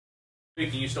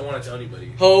and you just don't want to tell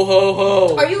anybody. Ho ho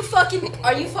ho. Are you fucking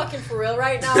for real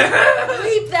right now?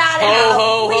 Bleep that Ho out.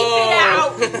 ho Bleep ho.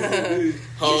 it out.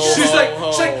 Ho She's ho like,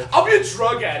 ho. I'll be a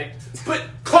drug addict, but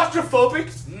claustrophobic?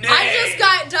 Nah. I just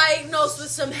got diagnosed with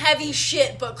some heavy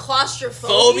shit, but claustrophobia.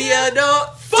 Phobia, no.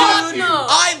 Fuck Dude, no.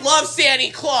 I love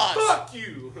Santa Claus. Fuck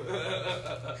you.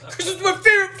 Because it's my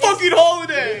favorite fucking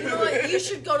holiday. You know what? You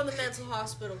should go to the mental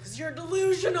hospital because you're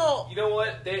delusional. You know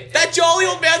what? That jolly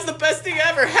old man's the best thing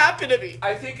ever happened to me.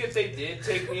 I think if they did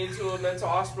take me into a mental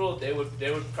hospital, they would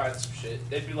find some shit.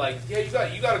 They'd be like, yeah,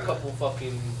 you got a couple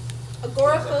fucking.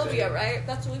 Agoraphobia, right?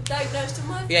 That's what we've diagnosed him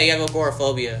with. Yeah, you have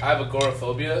agoraphobia. I have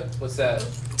agoraphobia. What's that?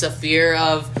 It's a fear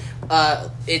of,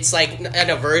 it's like an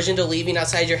aversion to leaving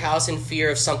outside your house and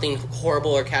fear of something horrible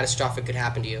or catastrophic could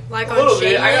happen to you. Like A on little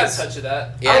Shameless. bit. I got a touch of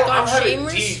that. Yeah. I Like don't on have it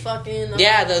Shameless, deep. fucking.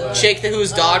 Yeah, the chick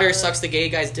whose daughter uh, sucks the gay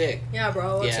guy's dick. Yeah,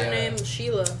 bro. What's Yeah. her name?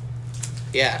 Sheila.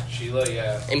 Yeah. Sheila,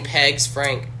 yeah, And pegs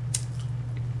Frank.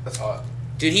 that's hot.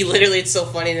 Dude, he literally, it's so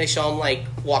funny they show him, like,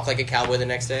 walk like a cowboy the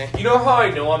next day. You know how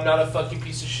I know I'm not a fucking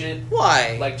piece of shit?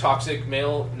 Why? Like toxic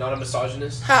male, not a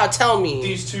misogynist. How? Tell me.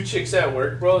 These two chicks at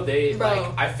work, bro. They Bro. like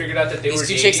I figured out that they These were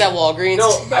two dating. chicks at Walgreens?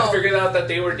 No, Bro. I figured out that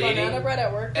they were dating. Banana bread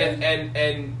at work. And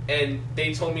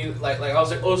they told me like I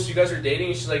was like, oh, so you guys are dating?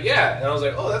 And she's like, yeah. And I was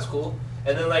like, oh, that's cool.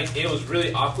 And then like it was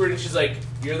really awkward. And she's like,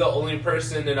 you're the only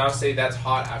person, and I'll say that's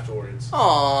hot afterwards.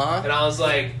 Aww. And I was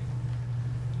like,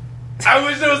 I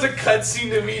wish there was a cutscene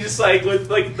to me just like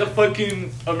with like the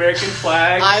fucking American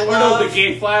flag. I the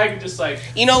gay flag, just like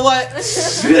You know what?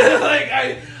 like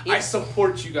I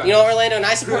support you guys. You know, Orlando, and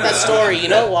I support that story. You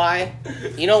know why?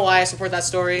 You know why I support that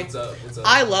story? What's up? What's up?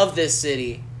 I love this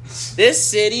city. This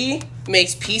city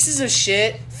makes pieces of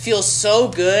shit feel so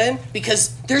good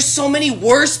because there's so many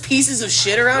worse pieces of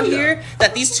shit around here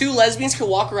that these two lesbians could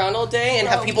walk around all day and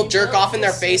have Bro, people we jerk love off in their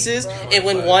this city, faces. bro. And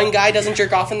when one guy doesn't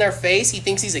jerk off in their face, he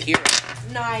thinks he's a hero.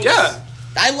 Nice. Yeah.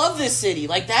 I love this city.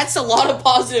 Like, that's a lot of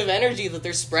positive energy that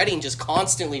they're spreading just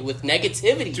constantly with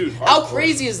negativity. Dude, how hardcore.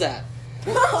 crazy is that?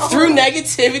 Through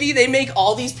negativity, they make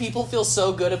all these people feel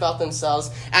so good about themselves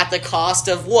at the cost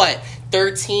of what?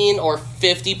 13 or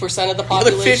 50% of the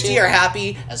population? The 50 are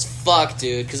happy as fuck,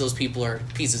 dude, because those people are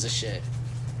pieces of shit.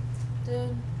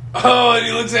 Dude. Oh, and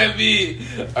he looks at me.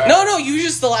 No, you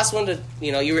just the last one to,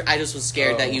 I just was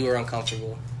scared that Oh. you were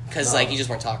uncomfortable. Because, No. you just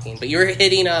weren't talking. But you were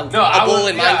hitting a I bull was-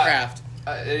 in yeah. Minecraft.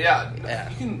 Yeah.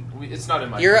 You can. It's not in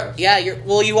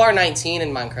Minecraft. You are 19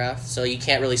 in Minecraft, so you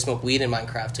can't really smoke weed in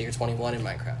Minecraft till you're 21 in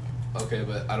Minecraft. Okay,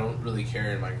 but I don't really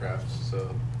care in Minecraft,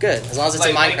 so. Good, as long as it's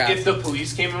in Minecraft. Like if the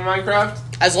police came in Minecraft,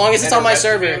 As long as it's and on my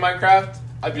arrested me server. in Minecraft,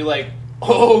 I'd be like,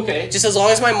 oh, okay. Just as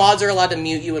long as my mods are allowed to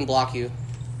mute you and block you.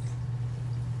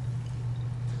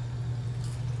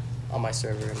 On my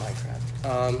server in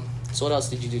Minecraft. So what else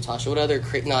did you do, Tasha? What other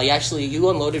you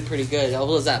unloaded pretty good. What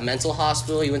was that, mental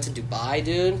hospital? You went to Dubai,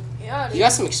 dude? Yeah, dude. You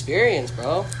got some experience,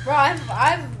 bro. Bro,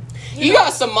 I've You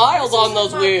got some miles on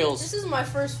those wheels. This is my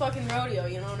first fucking rodeo,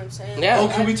 you know what I'm saying? Yeah. Oh,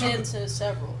 can we I've talk- been to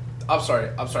several.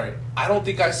 I'm sorry. I don't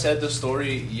think I said the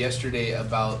story yesterday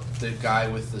about the guy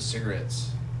with the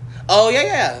cigarettes. Oh,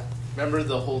 yeah. Remember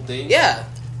the whole thing? Yeah.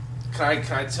 Can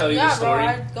I tell you the story?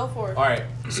 Yeah, bro, go for it. All right.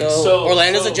 So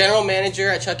Orlando's a general manager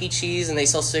at Chuck E. Cheese, and they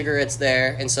sell cigarettes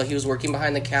there. And so he was working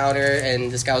behind the counter,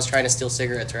 and this guy was trying to steal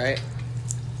cigarettes, right?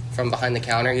 From behind the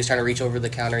counter. He was trying to reach over the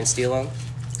counter and steal them.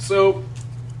 So,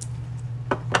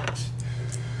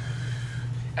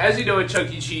 as you know, at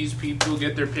Chuck E. Cheese, people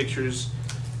get their pictures,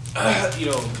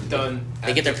 done.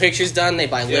 They get their pictures done. They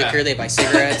buy liquor. They buy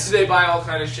cigarettes. They buy all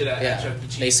kind of shit at Chuck E.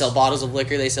 Cheese. They sell bottles of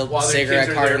liquor. They sell while cigarette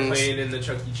their kids are cartons. playing in the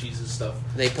Chuck E. Cheese and stuff.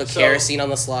 They put kerosene on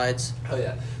the slides. Oh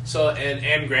yeah. So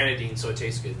and grenadine, so it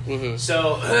tastes good. Mm-hmm.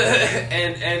 So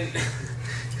and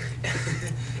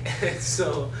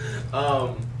so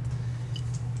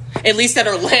at least at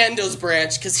Orlando's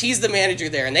branch, because he's the manager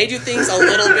there, and they do things a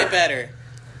little bit better.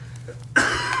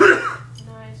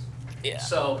 Nice. Yeah.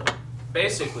 So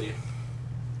basically,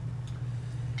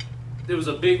 there was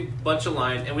a big bunch of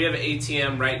line, and we have an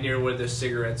ATM right near where the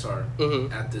cigarettes are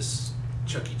at this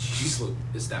Chuck E. Cheese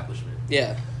establishment.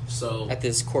 Yeah. So at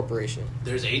this corporation,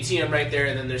 there's ATM right there,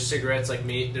 and then there's cigarettes. Like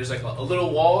me, there's like a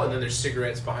little wall, and then there's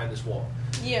cigarettes behind this wall.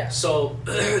 Yeah. So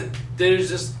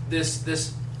there's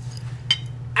this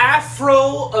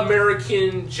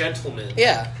Afro-American gentleman.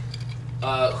 Yeah.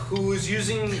 Who is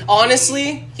using...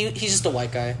 Honestly, he's just a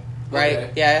white guy. Right?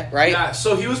 Okay. Yeah, right? Yeah,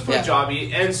 so he was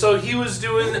Punjabi, and so he was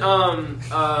doing, so,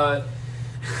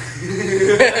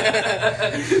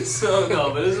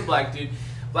 no, but this is a black dude.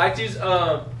 Black dude's,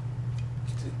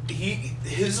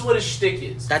 this is what his shtick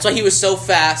is. That's why he was so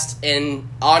fast and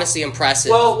honestly impressive.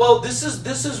 Well, this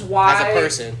is why... As a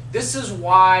person. This is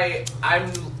why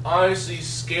I'm honestly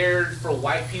scared for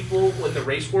white people when the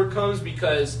race war comes,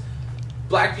 because...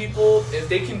 Black people, if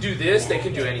they can do this, they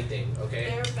can do anything.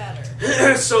 Okay. They're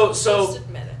better. so Just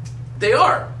admit it. They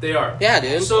are. Yeah,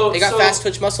 dude. So they got fast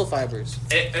twitch muscle fibers.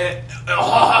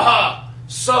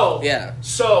 So yeah.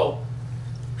 So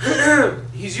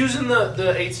he's using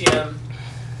the ATM.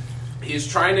 He's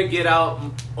trying to get out,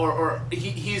 or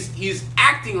he's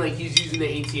acting like he's using the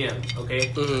ATM. Okay.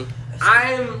 Mm-hmm.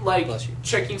 I'm like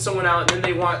checking someone out, and then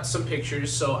they want some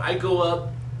pictures. So I go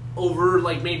up over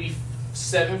like maybe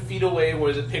 7 feet away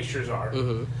where the pictures are.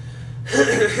 Mm-hmm.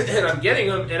 And I'm getting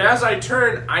them, and as I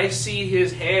turn, I see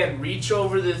his hand reach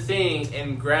over the thing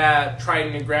and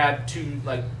trying to grab 2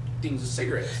 like things of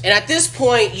cigarettes. And at this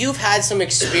point, you've had some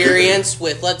experience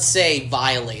with, let's say,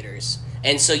 violators,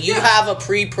 and so you have a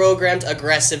pre-programmed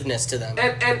aggressiveness to them.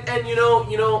 And you know,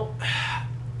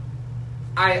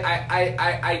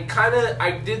 I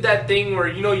did that thing where,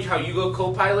 you know how you go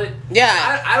co-pilot?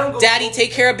 Yeah. I don't go... Daddy,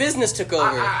 take care of business took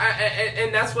over.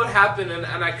 And that's what happened, and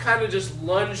I kind of just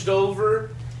lunged over,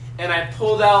 and I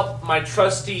pulled out my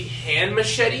trusty hand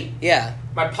machete. Yeah.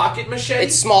 My pocket machete.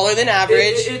 It's smaller than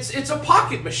average. It's a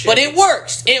pocket machete. But it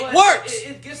works. It works.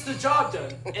 It gets the job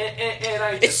done. And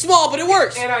I... It's small, but it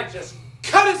works. And I just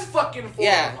cut his fucking forearm.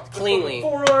 Yeah, cleanly.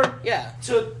 Forearm. Yeah.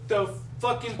 To the...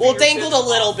 fucking well, it dangled a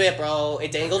little bit, bro.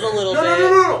 It dangled a little bit.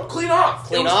 No. Clean off.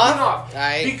 Clean off? All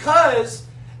right. Because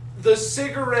the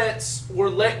cigarettes were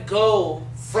let go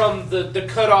from the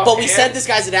cutoff. But we said this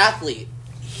guy's an athlete.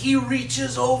 He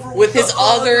reaches over with his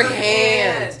other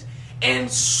hand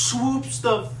and swoops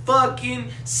the fucking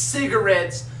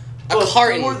cigarettes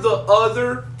carton before the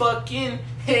other fucking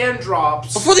hand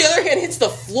drops. Before the other hand hits the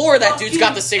floor, that dude's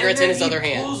got the cigarettes in his other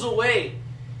hand. He pulls away.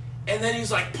 And then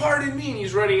he's like, pardon me, and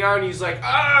he's running out, and he's like,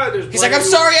 he's like, I'm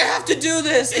sorry, I have to do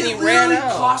this, and he ran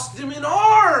out. It cost him an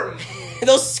arm.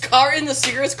 Those carton, the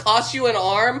cigarettes cost you an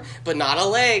arm, but not a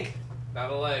leg.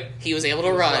 Not a leg. He was able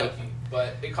to run. Lucky,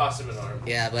 but it cost him an arm.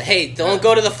 Yeah, but hey, don't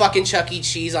go to the fucking Chuck E.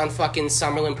 Cheese on fucking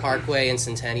Summerlin Parkway in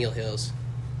Centennial Hills.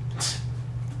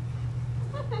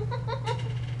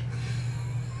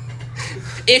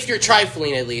 If you're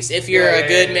trifling, at least. If you're a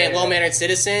good, well-mannered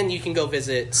citizen, you can go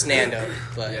visit Snando.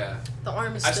 But the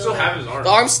arm is I still have his arm. The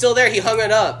arm's still there. He hung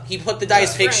it up. He put the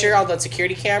guy's picture on the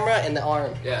security camera and the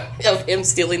arm. Yeah. Of him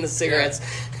stealing the cigarettes.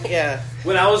 Yeah.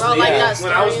 When I was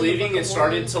leaving, it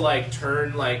started to like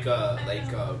turn like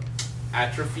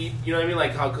atrophy. You know what I mean?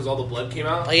 Like how because all the blood came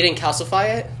out. Oh, you didn't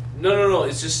calcify it? No.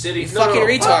 It's just sitting. You fucking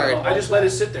retard. I just let it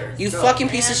sit there. You fucking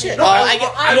piece of shit. No, you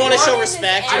don't want to show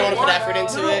respect. You don't want to put effort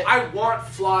into it. I want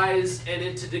flies and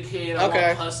it to decay and I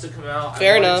want pus to come out.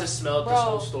 Fair enough. I want it to smell at this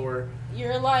whole store.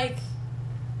 You're like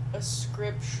a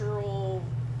scriptural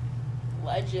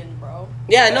legend, bro.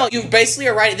 Yeah, no, you basically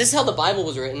are right. This is how the Bible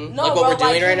was written. No, like what bro,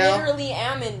 we're doing right now. Literally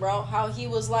Ammon, bro. How he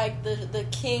was like the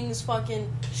king's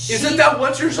fucking sheep. Isn't that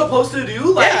what you're supposed to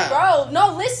do? Like, Yeah. Bro,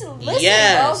 no, listen,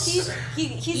 Yes. bro.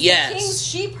 He's Yes. the king's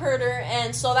sheep herder,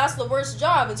 and so that's the worst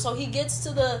job. And so he gets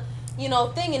to the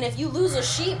thing, and if you lose a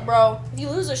sheep, bro,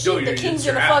 the king's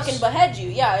gonna fucking behead you.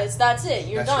 Yeah, that's it.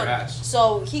 You're done. Your ass.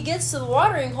 So he gets to the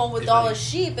watering hole with all his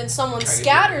sheep, and someone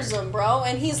scatters them, bro.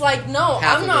 And he's like, "No,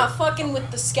 I'm not fucking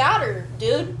with the scatter,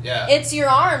 dude. Yeah. It's your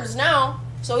arms now."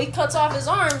 So he cuts off his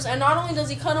arms, and not only does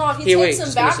he cut them off, he takes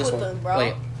them back with him, bro.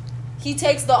 Wait. He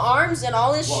takes the arms and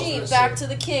all his sheep back to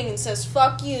the king and says,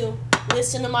 "Fuck you.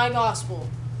 Listen to my gospel."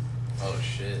 Oh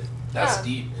shit, that's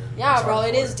deep. Man. Yeah, that's bro, hardcore.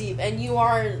 it is deep, and you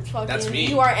are fucking. That's me.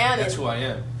 You are Ammon. That's who I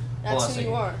am. That's who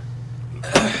you are.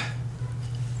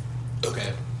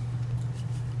 Okay.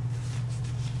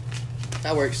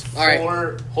 That works. All right.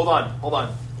 Hold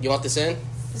on. You want this in?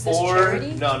 Is this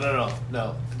charity? No.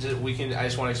 I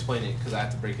just want to explain it because I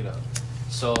have to break it up.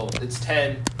 So it's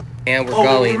 10. And we're going.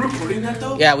 going. We're recording that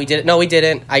though? Yeah, we did it. No, we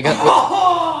didn't. I got.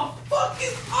 Oh, fucking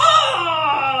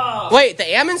Wait,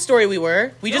 the Ammon story we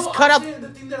were. We just cut up. The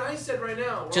thing that I said right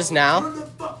now. Just now? Turn the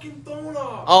fucking phone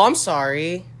off. Oh, I'm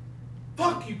sorry.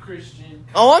 Fuck you, Christian.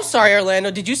 Oh, I'm sorry, Orlando.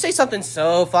 Did you say something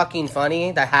so fucking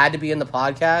funny that had to be in the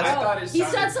podcast? I thought it He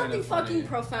sounded said kind something of funny. fucking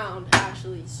profound,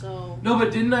 actually. So. No,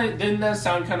 but didn't that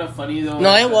sound kind of funny though?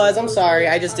 No, it was. I'm sorry.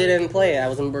 I just didn't play it. I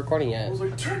wasn't recording I yet. was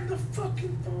like, turn the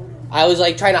fucking phone off. I was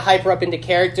like trying to hype her up into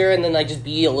character and then like just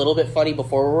be a little bit funny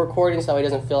before we're recording so it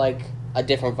doesn't feel like a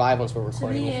different vibe once we're To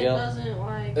recording. me, You it feel? doesn't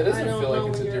like. It doesn't I don't feel like know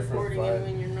it's when a you're different recording vibe. and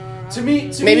when you're not. To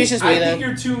me, Maybe it's just me I then.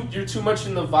 think you're too much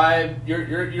in the vibe.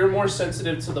 You're more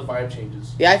sensitive to the vibe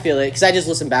changes. Yeah, I feel it because I just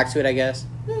listened back to it. I guess.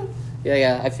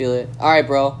 Yeah, I feel it. All right,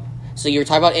 bro. So you were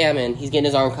talking about Ammon. He's getting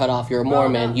his arm cut off. You're a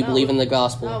Mormon. You believe in the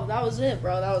gospel. No, that was it,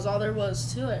 bro. That was all there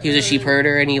was to it. He was a sheep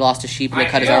herder and he lost a sheep and they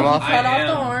cut his arm off. He cut off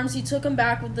the arms. He took them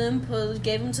back with him.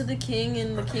 Gave them to the king,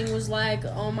 and the king was like,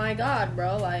 "Oh my God,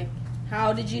 bro! Like,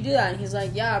 how did you do that?" And he's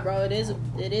like, "Yeah, bro. It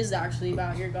is actually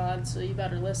about your God. So you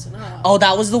better listen up." Oh,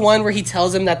 that was the one where he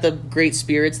tells him that the Great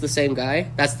Spirit's the same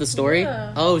guy? That's the story?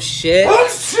 Yeah. Oh, shit. Oh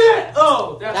shit!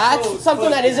 Oh, That's so something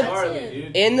that isn't- gnarly,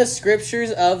 dude. In the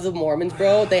scriptures of the Mormons,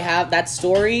 bro, they have that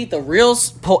story. The real,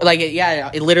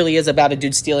 it literally is about a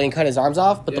dude stealing and cut his arms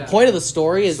off. But the point of the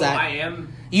story is that I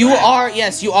am. you are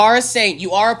a saint.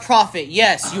 You are a prophet.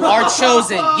 Yes, you are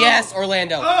chosen. Yes,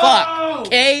 Orlando. Fuck.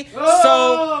 Okay?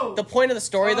 So, the point of the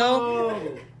story,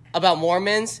 though, about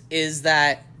Mormons is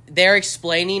that they're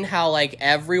explaining how, like,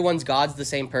 everyone's God's the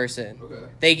same person.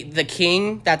 Okay. The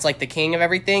king, that's, like, the king of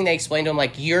everything, they explain to him,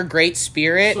 like, your great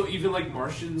spirit. So even like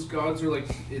Martians gods are like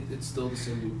it's still the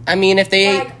same dude. I mean, if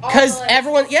they, Like, because all, like,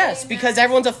 everyone, same yes, because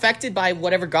everyone's affected by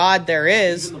whatever God there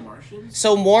is. Even the Martians.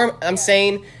 So I'm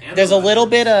saying And there's the a little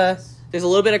bit Russians.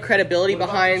 of credibility What about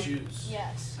the behind Jews?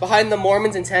 Yes. the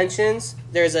Mormons' intentions.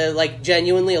 There's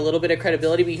genuinely a little bit of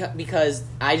credibility because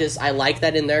I like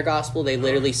that in their gospel they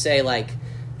literally say like,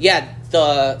 yeah,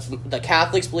 the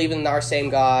Catholics believe in our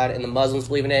same God and the Muslims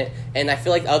believe in it, and I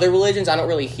feel like other religions I don't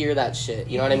really hear that shit.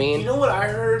 You know what I mean? You know what I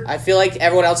heard? I feel like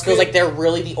everyone else feels like they're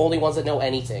really the only ones that know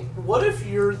anything. What if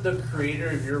the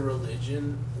creator of your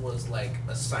religion was like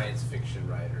a science fiction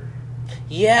writer?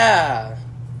 Yeah.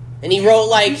 And he wrote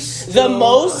like the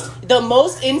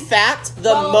most in fact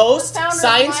the most the founder of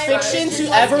science my fiction religion to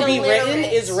was ever be illiterate. written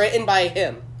is written by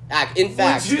him. In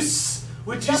fact.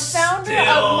 Would you The founder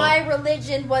of my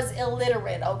religion was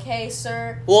illiterate, okay,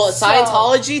 sir? Well, So-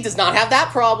 Scientology does not have that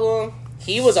problem.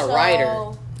 He was a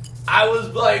writer. I was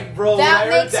like, bro, That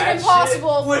when I heard makes that it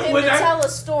impossible shit, for him to tell a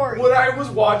story. When I was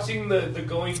watching the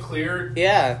Going Clear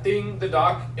thing, the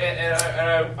doc, and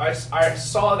I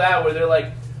saw that where they're like,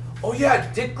 oh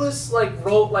yeah, Dickless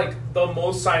wrote the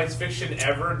most science fiction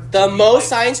ever. The most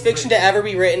science fiction to ever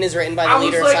be written is written by the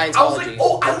leader of Scientology. I was like,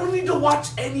 oh, I don't need to watch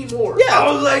anymore. Yeah.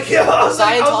 I was like,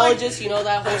 Scientologists, you know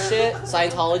that whole shit?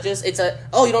 Scientologists,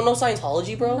 you don't know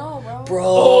Scientology, bro? No, bro. Bro.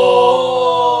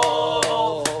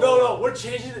 Oh. No, we're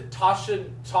changing it.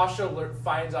 Tasha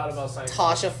finds out about Scientology.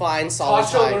 Tasha finds solid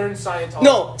Tasha time. learns Scientology.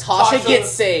 No, Tasha gets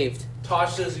saved.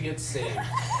 Tasha gets saved.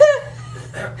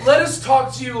 Let us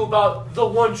talk to you about the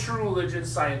one true religion,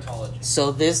 Scientology.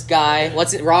 So this guy,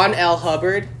 Ron L.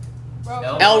 Hubbard?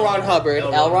 L.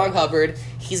 Ron Hubbard.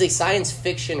 He's a science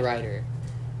fiction writer.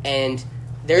 And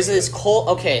there's this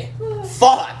cult,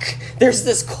 there's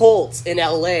this cult in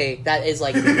LA that is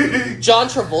like, John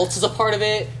Travolta's a part of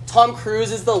it, Tom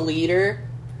Cruise is the leader.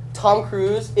 Tom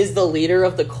Cruise is the leader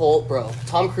of the cult, bro.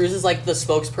 Tom Cruise is like the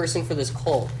spokesperson for this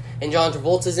cult. And John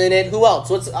Travolta's in it. Who else?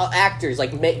 What's actors?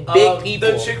 Like big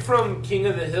people. The chick from King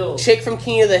of the Hill. Chick from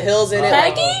King of the Hill's in it.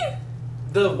 Peggy?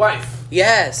 The wife.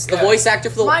 Yes, the voice actor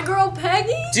for the... My girl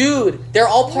Peggy? Dude, they're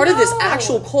all part of this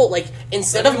actual cult. Like,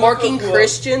 instead of marking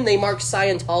Christian, they mark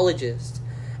Scientologist.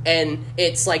 And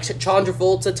it's like John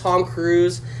Travolta, Tom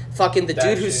Cruise, fucking the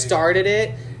dude who started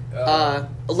it.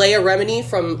 Leia Remini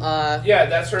from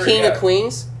that's her, King of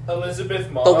Queens. Elizabeth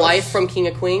Moss. The wife from King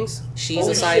of Queens. She's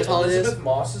a Scientologist. Elizabeth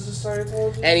Moss is a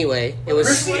Scientologist? Anyway, it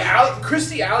was...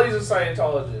 Christy Alley's a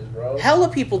Scientologist, bro. Hella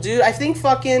people, dude. I think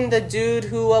fucking the dude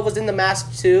who was in The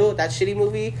Mask 2, that shitty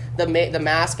movie, the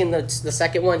Mask in the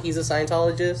second one, he's a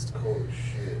Scientologist. Oh,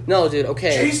 shit. No, dude,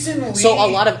 okay. Jason Lee. So a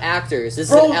lot of actors. This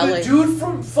bro, is in LA. the dude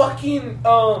from fucking,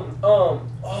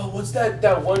 what's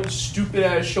that one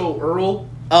stupid-ass show, Earl?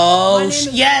 Oh,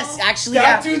 yes, actually,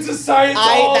 that dude's a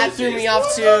Scientologist. That threw me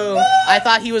off, too. I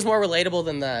thought he was more relatable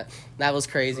than that. That was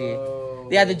crazy.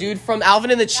 Yeah, the dude from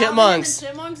Alvin and the Chipmunks. Alvin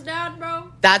and the Chipmunks dad,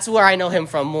 bro? That's where I know him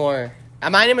from more.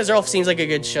 My Name is Earl seems like a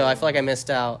good show. I feel like I missed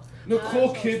out.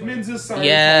 Nicole Kidman's a Scientologist.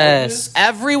 Yes.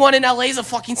 Everyone in LA is a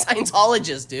fucking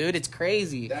Scientologist, dude. It's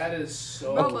crazy. That is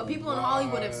so Bro, but people in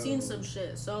Hollywood have seen some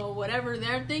shit. So whatever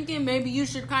they're thinking, maybe you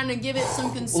should kind of give it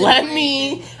some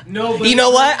consideration. No, but you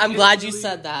know what? I'm glad you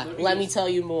said that. Let me tell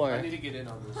you more. I need to get in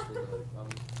on this.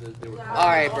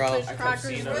 Alright, bro. Alright,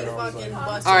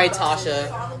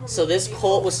 Tasha. So this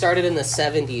cult was started in the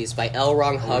 70s by L.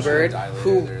 Ron Hubbard,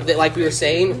 who, like we were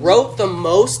saying, wrote the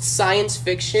most science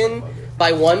fiction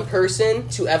by one person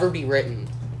to ever be written.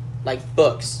 Like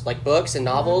books and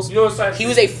novels. You know he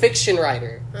was a fiction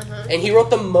writer. And he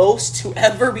wrote the most to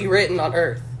ever be written on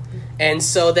Earth. And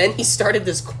so then he started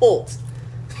this cult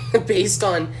based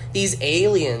on these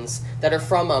aliens that are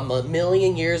from a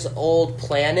million years old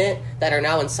planet that are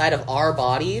now inside of our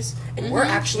bodies, and we're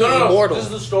actually immortal. This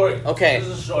is the story. Okay. This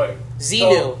is the story.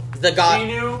 Xenu, the god.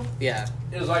 Xenu, yeah,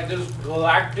 is like this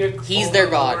galactic. He's their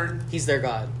god. He's their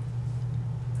god.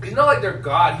 He's not like their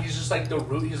god. He's just like the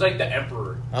root. He's like the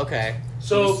emperor. Okay.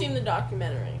 So you've seen the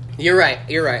documentary. You're right.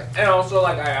 And also,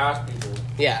 like, I asked people.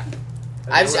 Yeah.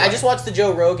 I just watched the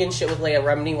Joe Rogan shit with Leia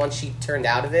Remini once she turned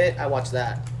out of it. I watched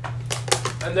that.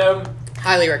 And then...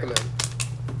 Highly recommend.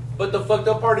 But the fucked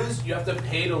up part is, you have to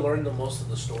pay to learn the most of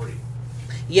the story.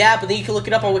 Yeah, but then you can look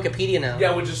it up on Wikipedia now.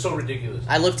 Yeah, which is so ridiculous.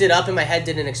 I looked it up and my head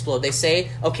didn't explode. They say,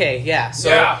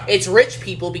 it's rich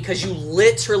people because you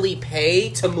literally pay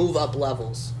to move up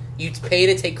levels. You pay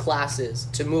to take classes,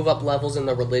 to move up levels in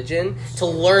the religion, to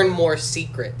learn more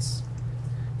secrets.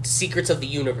 Secrets of the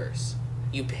universe.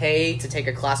 You pay to take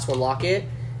a class to unlock it,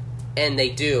 and they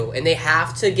do. And they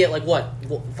have to get,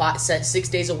 6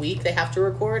 days a week they have to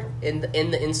record in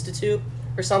the institute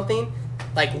or something?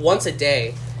 Like, once a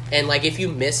day. And, if you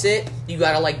miss it, you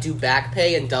gotta, do back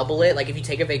pay and double it. Like, if you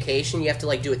take a vacation, you have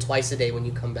to, do it twice a day when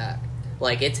you come back.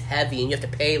 It's heavy, and you have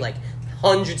to pay,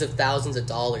 hundreds of thousands of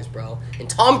dollars, bro. And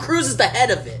Tom Cruise is the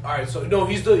head of it. Alright, so, no,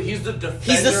 he's the defender.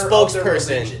 He's the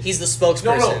spokesperson. He's the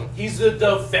spokesperson. No, he's the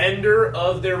defender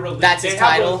of their religion. That's his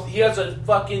title. He has a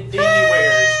fucking thing he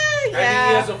wears. Yeah. And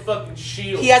he has a fucking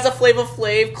shield. He has a Flavor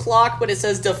Flav clock, but it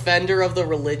says defender of the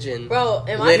religion. Bro,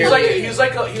 am Literally. He's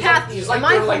like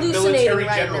hallucinating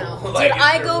right now? Did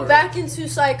I go back into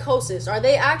psychosis? Are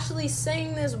they actually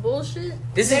saying this bullshit?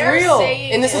 This is real.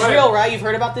 And this is real, right? You've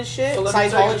heard about this shit? So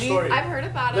Scientology? I've heard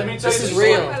about it. This is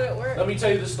real. Let me tell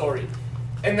you the story.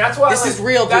 And that's why this is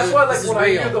real, dude. That's why, this when I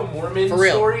hear the Mormon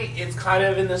story, it's kind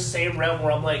of in the same realm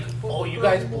where I'm like, oh, you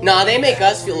guys... Nah, they make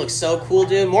us look so cool,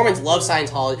 dude. Mormons love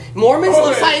Scientology. Mormons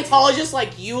love Scientologists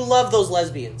like you love those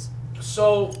lesbians.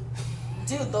 So...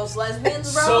 Dude, those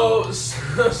lesbians, bro?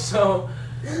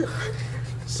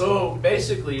 So,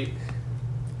 basically,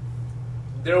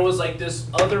 there was, this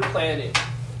other planet,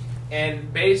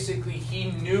 and basically he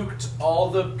nuked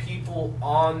all the people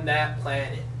on that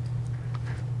planet.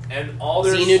 And all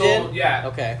their souls, yeah,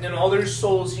 okay. And all their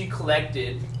souls he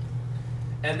collected,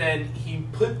 and then he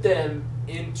put them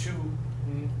into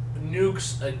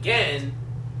nukes again,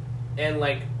 and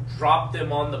dropped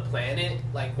them on the planet,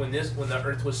 when the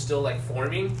Earth was still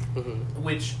forming,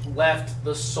 which left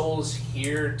the souls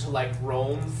here to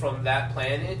roam from that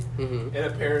planet. And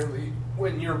apparently,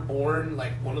 when you're born,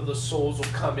 one of the souls will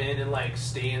come in and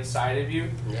stay inside of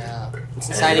you. Yeah, it's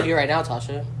inside of you right now,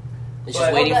 Tasha. It's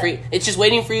just waiting for you. It's just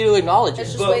waiting for you to acknowledge it.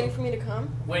 It's just waiting for me to come.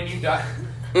 When you die,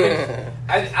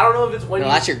 I don't know if it's when. No,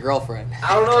 that's your girlfriend.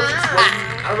 I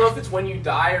don't know if it's when you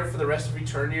die or for the rest of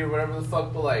eternity or whatever the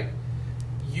fuck. But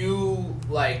you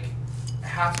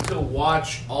have to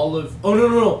watch all of. Oh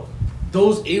no!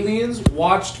 Those aliens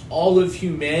watched all of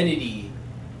humanity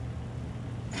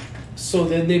So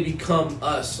then they become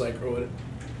us, like, or what?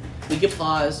 We could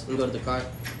pause and go to the car.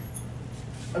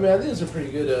 I mean, I think it's a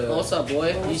pretty good. What's up,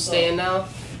 boy? You staying now?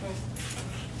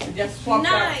 Just walk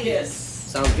out, kiss.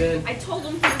 Sounds good. I told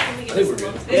him he was going to get I think us we're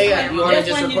along. good. Yeah. You want to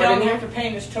just when you record in don't here? have to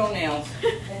paint his toenails.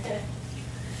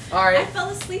 All I right. fell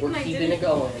asleep We're and I keeping didn't it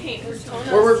going. paint his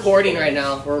toenails. We're recording right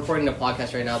now. We're recording the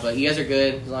podcast right now, but you guys are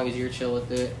good as long as you're chill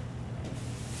with it.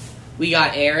 We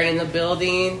got Aaron in the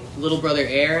building, little brother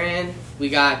Aaron. We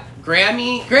got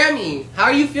Grammy. Grammy, how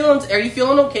are you feeling? Are you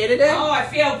feeling okay today? Oh, I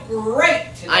feel great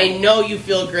today. I know you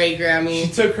feel great, She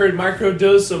Grammy. took her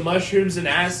microdose of mushrooms and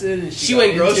acid, and She got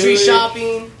went into grocery it.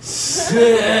 shopping.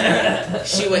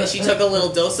 She took a little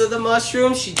dose of the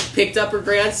mushroom. She picked up her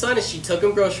grandson and she took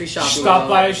him grocery shopping. She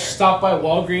stopped by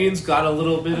Walgreens, got a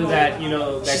little bit of that, you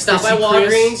know. That She stopped by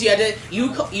Chrissy Chris.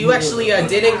 Walgreens. You actually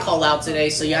didn't call out today,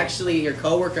 so your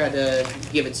coworker had to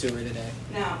give it to her today.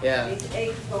 Now, Yeah. these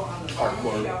eggs go on the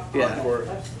Hardcore. Yeah.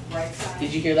 right side.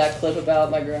 Did you hear that clip about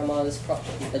my grandma's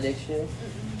addiction?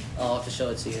 I'll have to show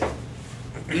it to you.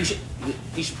 You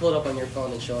should pull it up on your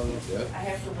phone and show me. Yeah. I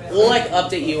have to wear We'll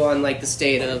update you on the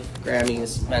state of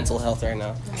Grammy's mental health right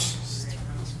now.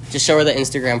 Just show her the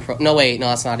Instagram No, wait, no,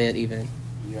 that's not it even.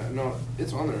 Yeah, no,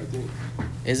 it's on there, I think.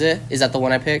 Is it? Is that the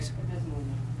one I picked?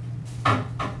 I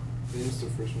think it's the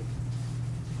first one.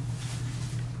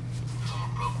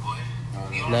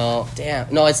 No,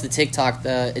 damn. No, it's the TikTok.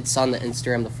 It's on the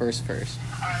Instagram. The first. Alright,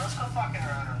 let's go fucking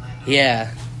around our land.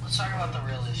 Yeah. Let's talk about the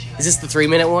real issue. Is this the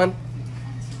 3-minute one?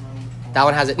 That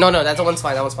one has it. No, that one's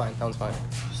fine. That one's fine.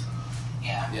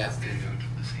 Yeah. Yeah.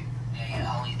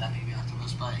 Yeah, I'll leave that maybe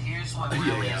afterwards. But here's what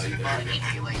really is bothering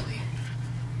me lately.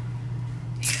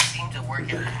 You seem to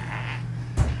work it.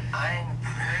 I'm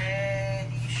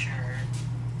pretty sure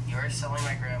you're selling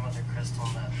my grandmother crystal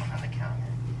meth behind the counter.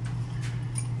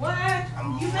 What?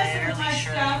 I'm You messing with literally my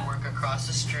sure stuff? you work across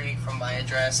the street from my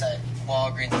address at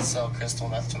Walgreens and sell crystal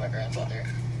meth to my grandmother.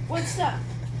 What's that?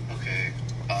 Okay.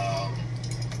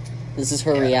 This is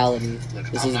her reality. Look,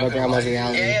 This I'm is not my gonna grandma's lie.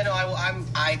 reality. Yeah,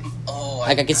 no,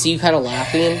 I can see you kind of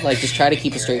laughing. Just try to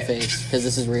keep a straight face because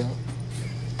this is real.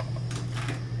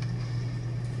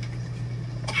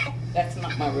 That's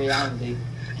not my reality.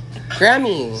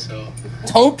 Grammy, So,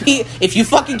 don't be. If you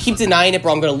fucking keep denying it,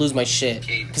 bro, I'm gonna lose my shit.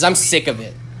 Because I'm sick of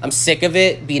it. I'm sick of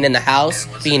it being in the house,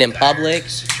 what's being the in public.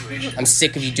 situation? I'm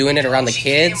sick of you doing it around the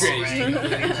kids.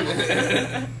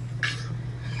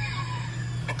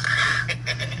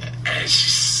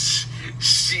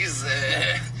 She's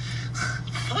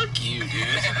fuck you, dude.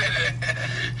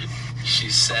 She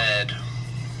said,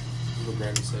 What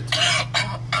Granny said.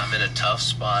 I'm in a tough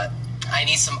spot. I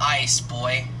need some ice,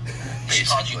 boy. She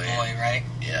called you Basically. boy, right?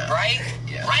 Yeah. Right?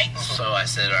 Yeah. Right? So I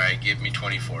said, all right, give me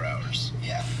 24 hours.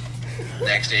 Yeah.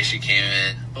 Next day she came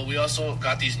in. But we also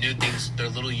got these new things. They're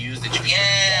little used that you can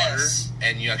Yes. put in water.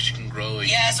 And you actually can grow a...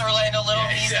 Yes, Orlando, little Yeah,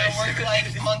 me's that exactly. work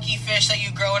like monkey fish that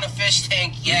you grow in a fish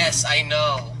tank. Yes, I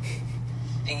know.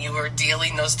 And you were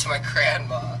dealing those to my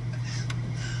grandma.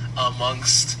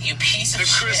 Amongst You piece of the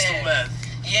shit. crystal meth.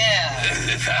 Yeah.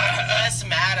 I'm less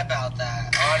mad about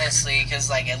that, honestly, because,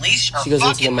 at least her She goes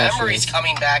into the fucking mushrooms. memory's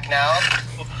coming back now.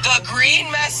 The green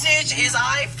message is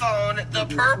iPhone. The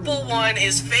purple one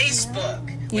is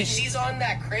Facebook. When she's on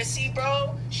that Chrissy,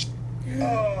 bro,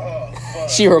 fuck.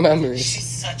 She remembers. She's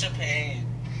such a pain.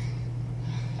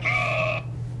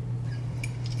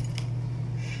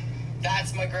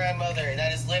 That's my grandmother.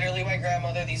 That is literally my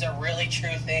grandmother. These are really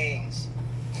true things.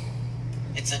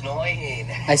 It's annoying.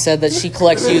 I said that she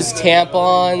collects used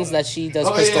tampons, that she does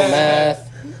crystal meth,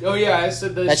 Oh yeah, I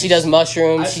said that she does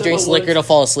mushrooms, I she said drinks the liquor one- to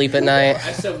fall asleep at night.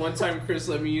 I said one time Chris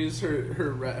let me use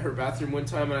her bathroom one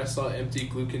time, and I saw empty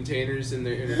glue containers in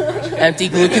her trash can. Empty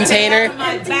glue container.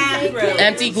 My bathroom.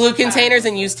 Empty glue containers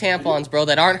and used tampons, bro,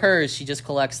 that aren't hers. She just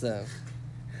collects them.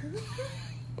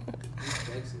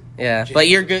 Yeah, but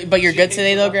you're good. But you're good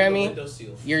today, though,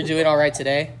 Grammy. You're doing all right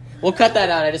today. We'll cut that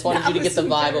out. I just wanted you to get the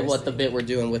vibe of what the bit we're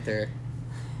doing with her.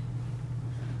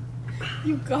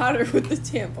 You got her with the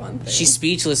tampon thing. She's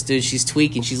speechless, dude. She's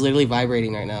tweaking. She's literally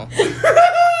vibrating right now.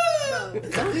 No,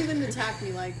 don't even attack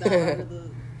me like that.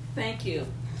 Thank you.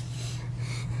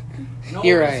 No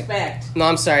You're right. respect. No,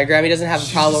 I'm sorry. Grammy doesn't have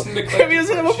a problem. Grammy Grammy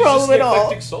doesn't have a problem at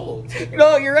all. Soul.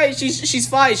 No, you're right. She's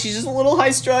fine. She's just a little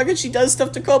high strung and she does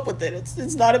stuff to cope with it.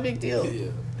 It's not a big deal. Yeah.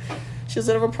 She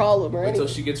doesn't have a problem or Until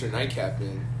anything. she gets her nightcap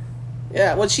in.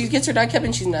 Yeah, when she gets her nightcap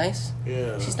and she's nice.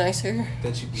 Yeah. She's nicer.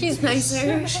 Then she beats She's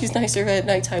nicer. She's nicer at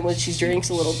nighttime when she drinks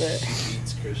a little bit. She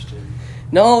beats Christian.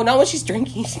 No, not when she's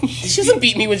drinking. She doesn't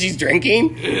beat me when she's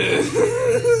drinking.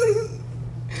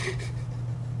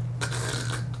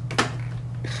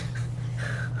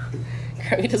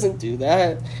 Grammy doesn't do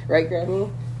that. Right,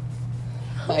 Grammy?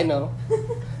 I know.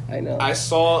 I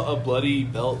saw a bloody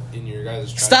belt in your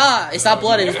guys' trash. Stop! It's not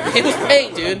blood. It was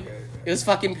paint, dude. It was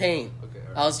fucking paint. Okay,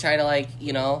 I was trying to, like,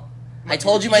 you know... I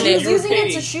told you my She was neighborhood... using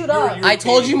it to shoot up. I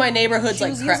told you my neighborhood's She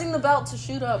like... was using the belt to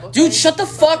shoot up. Okay? Dude, shut the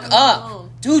fuck up!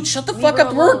 Dude, shut the fuck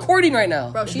up. We're recording right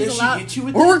now. Bro, she's allowed...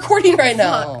 We're recording right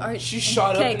now. Right. She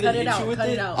shot up and then hit you with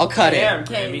it? I'll cut it.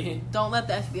 Okay, don't let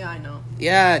the FBI know.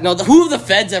 Yeah, no, who have the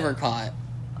feds ever caught?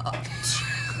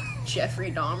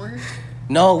 Jeffrey Dahmer?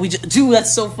 No, dude,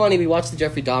 that's so funny. We watched the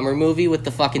Jeffrey Dahmer movie with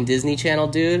the fucking Disney Channel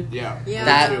dude. Yeah.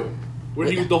 That, where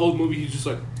the whole movie, he's just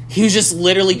like... He was just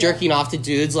literally jerking off to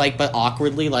dudes, like, but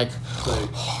awkwardly, like...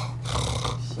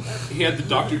 He had the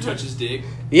doctor touch his dick.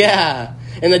 Yeah.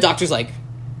 And the doctor's like...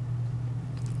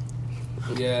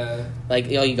 Yeah. Like,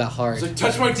 yo, you got hard. He's like,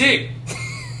 touch my dick!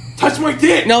 Touch my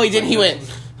dick! No, he didn't. He went...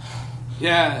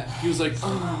 Yeah. He was like,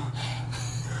 I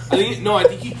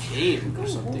think he came or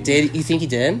something. Did you think he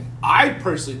did? I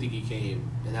personally think he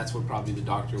came. And that's what probably the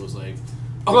doctor was like,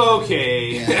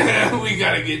 okay, yeah. We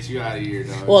gotta get you out of here,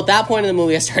 dog. Well, at that point in the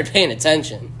movie, I started paying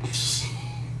attention.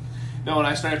 No, when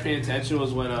I started paying attention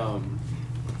was when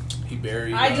he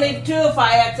buried... I'd leave too if I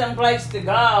had some place to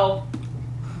go.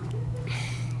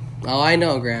 Oh, I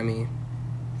know, Grammy.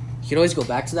 You could always go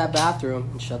back to that bathroom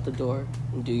and shut the door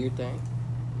and do your thing.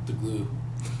 The glue.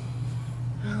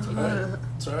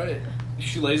 It's alright.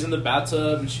 She lays in the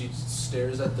bathtub and she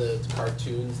stares at the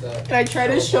cartoons that... And I try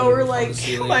to show her, like,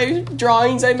 my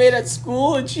drawings I made at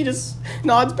school, and she just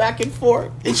nods back and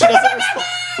forth. And she doesn't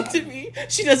respond to me.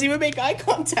 She doesn't even make eye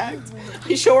contact.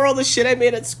 I show her all the shit I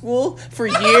made at school for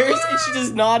years, and she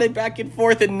just nodded back and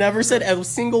forth and never said a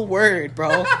single word,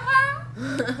 bro.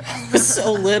 It was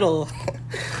so little.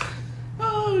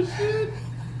 Oh, shit.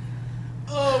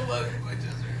 Oh, my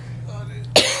chest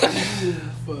hurt.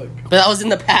 Fuck. But that was in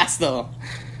the past, though.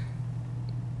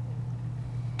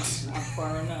 Not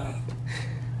far enough.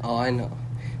 Oh, I know.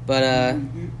 But,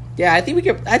 yeah, I think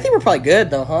we're probably good,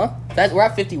 though, huh? We're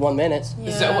at 51 minutes. Yeah,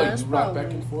 is that what you rock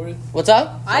back and forth? What's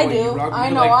up? I do. I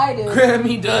know I do.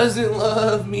 Grammy doesn't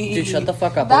love me. Dude, shut the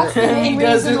fuck up. That's the main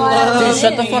reason why Dude,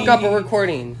 shut the fuck up. We're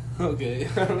recording. Okay,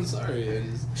 I'm sorry.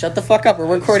 Shut the fuck up. We're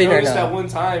recording right now. That one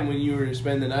time when you were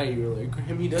spending the night, you were like,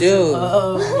 Grammy doesn't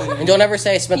love me. And don't ever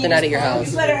say I spent the night at your house.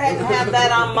 You better have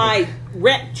that on my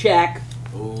rent check.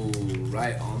 Oh,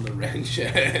 right on the rent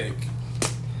check.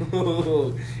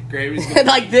 Grammy's gonna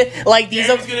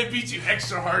Grammy's gonna beat you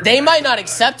extra hard. They might not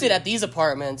accept it at these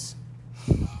apartments.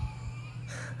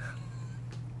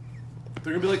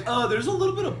 They're gonna be like, oh, there's a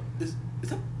little bit of... Is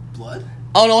that blood?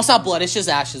 Oh, no, it's not blood. It's just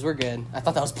ashes. We're good. I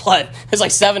thought that was blood. There's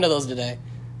like 7 of those today.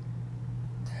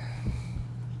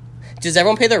 Does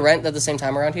everyone pay their rent at the same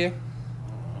time around here?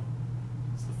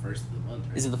 It's the first of the month,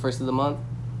 right? Is it the first of the month?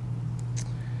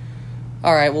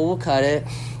 All right, well, we'll cut it.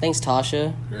 Thanks,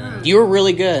 Tasha. Yeah. You were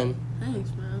really good.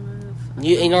 Thanks, man.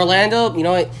 In Orlando, you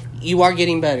know what? You are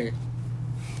getting better.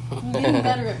 I'm getting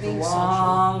better at being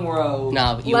Long road.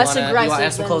 Nah, but you less want to aggressive.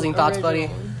 have some closing thoughts, buddy?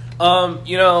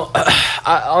 You know,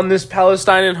 on this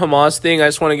Palestine and Hamas thing, I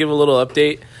just want to give a little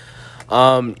update.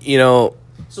 You know,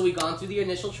 so we've gone through the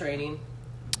initial training,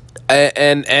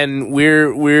 and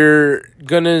we're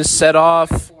gonna set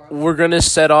off. We're gonna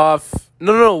set off.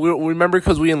 No. We remember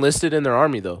because we enlisted in their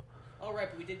army, though. Oh right,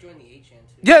 but we did join the HN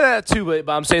too. Yeah, that too. But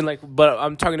I'm saying but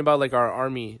I'm talking about like our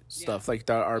army stuff, like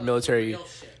our military.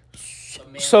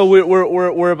 So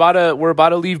we're about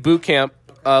to leave boot camp,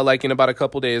 like in about a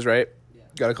couple days, right?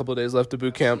 Got a couple days left of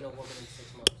boot camp.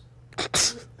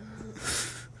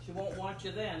 She won't want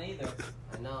you then either.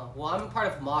 I know. Well, I'm part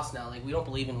of Hamas now. Like, we don't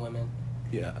believe in women.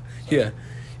 Yeah.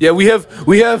 We have.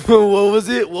 What was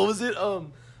it? What was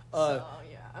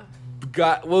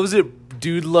it?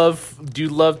 Dude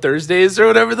love Thursdays or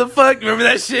whatever the fuck. Remember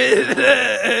that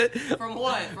shit? From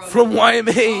what? From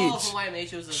YMH. Oh, from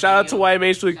YMH. It was Shout out to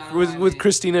YMH with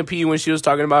Christina P when she was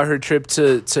talking about her trip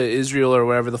to Israel or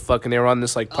whatever the fuck, and they were on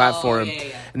this like platform,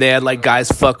 and they had like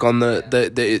guys fuck on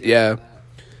the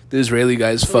Israeli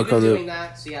guys fuck on the. Doing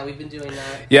that. So yeah, we've been doing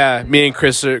that. Yeah, me and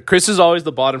Chris is always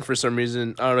the bottom for some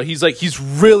reason. I don't know. He's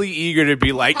really eager to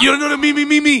be like, you know, me.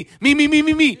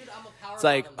 Dude, It's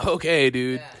like, okay,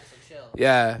 dude. Yeah, so chill.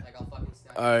 Yeah. Like, I'll fucking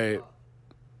snap All right.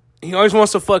 He always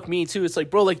wants to fuck me too. It's like,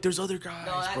 bro, like there's other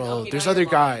guys, bro. Okay, there's now other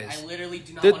you're lying. guys. I literally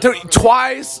do not want to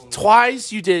fuck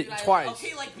Twice you did. Twice.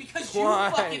 Okay, like because you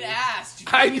fucking asked.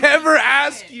 I never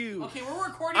asked you. Okay, we're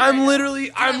recording. I'm right literally.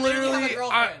 Now. Dude, I literally have a Okay.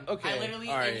 girlfriend. Okay. I literally.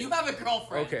 All right. You have a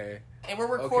girlfriend. Okay. And we're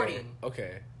recording.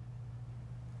 Okay.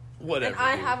 Whatever. And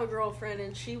I have a girlfriend,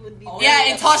 and she would be. Yeah,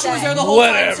 and Tasha was there the whole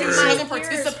time. So she wasn't My ears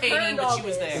participating, heard but all she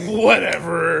was this. there.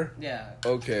 Whatever. Yeah.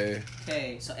 Okay.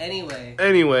 Okay. So anyway. The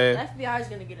FBI is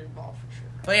gonna get involved for sure.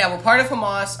 But yeah, we're part of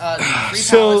Hamas. Free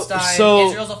So- Palestine. so-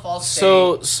 Israel's a false state.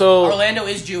 So Orlando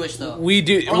is Jewish though. we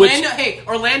do. Orlando.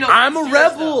 I'm is a Jewish,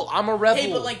 rebel. though. I'm a rebel.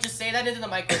 Hey, but like, just say that into the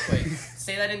mic real quick.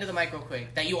 Say that into the mic real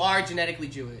quick. That you are genetically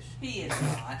Jewish. He is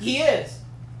not. He is.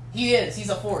 He is.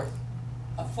 He's a fourth.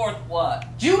 A fourth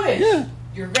what? Jewish. Yeah.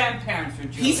 Your grandparents were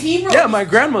Jewish. He's Hebrew. Yeah, my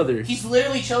grandmother. He's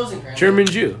literally chosen. Grandmother. German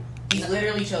Jew. He's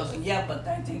literally chosen. Yeah, but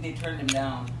I think they turned him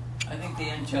down. I think they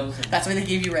unchosed him. That's why they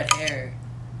gave you red hair.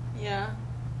 Yeah.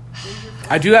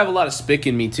 I do have a lot of spick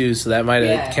in me too, so that might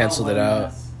have canceled it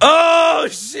out. Oh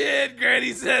shit!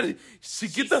 Granny said,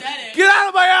 "Get out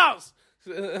of my house."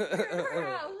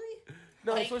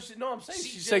 No, Like, that's what I'm saying.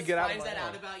 She just said, "Get out of finds my that house."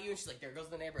 out about you, and she's like, "There goes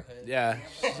the neighborhood." Yeah,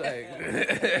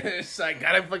 she's like,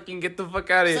 gotta fucking get the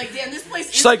fuck out of She's here. like, "Damn, this place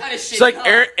is She's like, kind of shitty." she's like,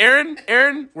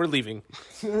 Aaron, we're leaving.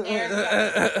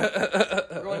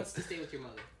 Everyone needs to stay with your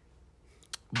mother.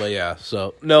 But yeah,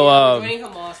 so We're no, joining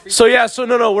Hamas.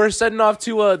 no, we're setting off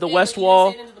to the West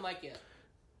Wall. Say it into the mic yet.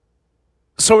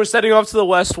 So we're setting off to the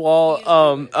West Wall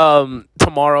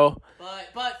tomorrow.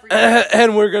 But for you,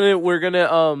 And we're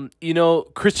gonna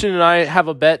Christian and I have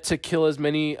a bet to kill as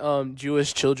many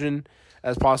Jewish children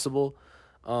as possible.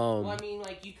 well, I mean,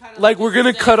 like you kind of like, we're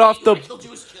gonna cut off the. kill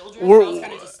Jewish children. We're- I was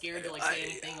kind of just scared to like say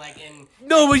anything like in.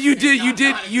 No, but you not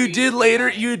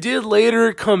did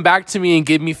later come back to me and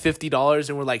give me $50,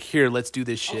 and we're like, here, let's do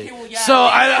this shit. Okay, well, yeah, so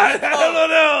I don't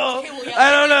know. Okay, well, yeah,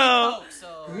 I don't they know. Coke,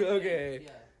 so, Okay.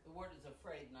 Yeah, the word is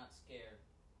afraid, not scared.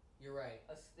 You're right.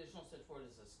 There's no such word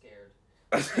as a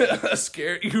scared.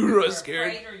 Scared? You were You're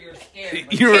scared. afraid or you're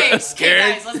scared. You were Okay,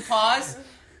 scared. guys, let's pause.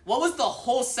 What was the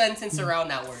whole sentence around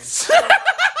that word?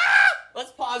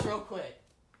 Let's pause real quick.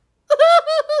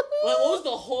 What was the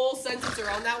whole sentence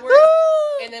around that word?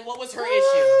 And then what was her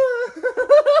issue?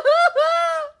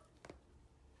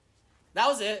 That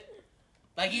was it.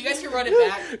 Like, you guys can run it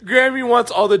back. Grammy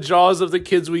wants all the jaws of the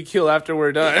kids we kill after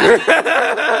we're done.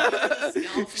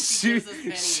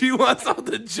 She wants all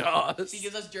the jaws. She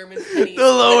gives us German pennies. The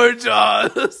lower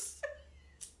jaws.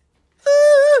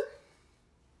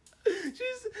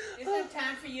 Is it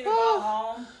time for you to go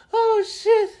home? Oh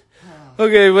shit.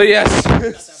 Okay, but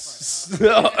yes.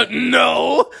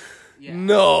 No. Yeah.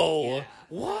 No. Yeah.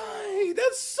 Why?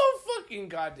 That's so fucking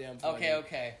goddamn funny.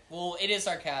 Okay. Well, it is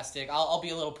sarcastic. I'll be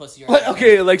a little pussy. But,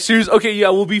 okay, like, seriously. Okay, yeah,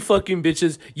 we'll be fucking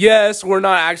bitches. Yes, we're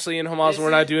not actually in Hamas. We're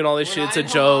not doing all this shit. It's a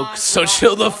joke. So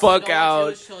chill the fuck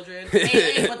out.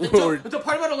 Hey, but the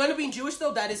part about Orlando being Jewish,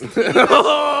 though, that is completely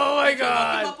Oh my You can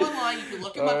god. look him up online. You can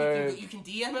look him up. Alright. You can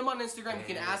DM him on Instagram. You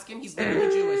can ask him. He's literally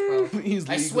Jewish, bro. He's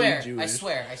I legally swear. Jewish.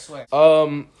 I swear.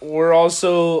 We're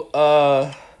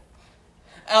also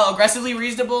Aggressively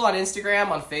Reasonable on Instagram,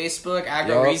 on Facebook,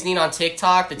 Agro Yup. Reasoning on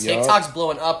TikTok. The Yup. TikTok's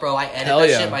blowing up, bro. I edit Hell that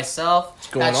yeah. shit myself. It's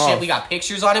going That off. shit, we got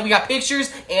pictures on it. We got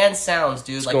pictures and sounds,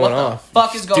 dude. Like, going what off. the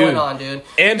fuck is going Dude. on, dude?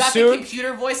 And we got soon- the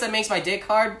computer voice that makes my dick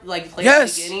hard, like, play at the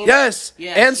yes, beginning. yes.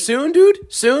 Yeah, And soon, dude,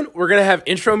 we're gonna have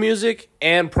intro music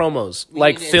and promos,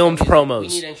 like need filmed intro music. promos.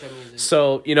 We need intro music.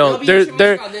 So There'll be intro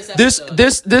music on this episode.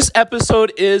 this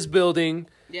episode is building.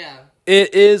 Yeah,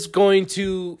 It is going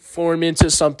to form into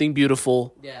something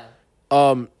beautiful. yeah.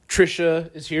 Trisha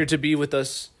is here to be with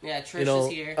us. Yeah, Trish You know,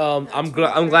 is here. I'm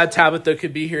glad Tabitha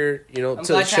could be here. You know, I'm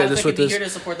to glad share Tabitha this could with be here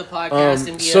us. to support the podcast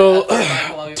and be So,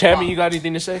 while we Tammy, talk. you got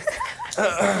anything to say?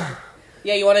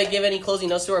 Yeah, you want to give any closing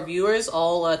notes to our viewers?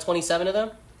 All 27 of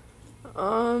them.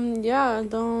 Yeah,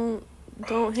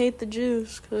 don't hate the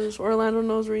Jews, because Orlando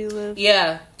knows where you live.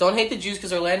 Yeah, don't hate the Jews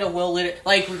because Orlando will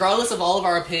regardless of all of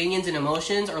our opinions and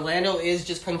emotions, Orlando is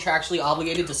just contractually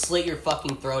obligated to slit your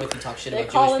fucking throat if you talk shit They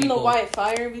about call Jewish him people. the White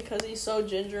Fire because he's so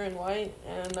ginger and white,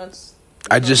 and that's...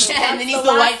 I just Yeah, and then he's That's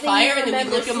the the White last thing Fire, you and then we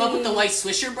remember look him up with the seeing. White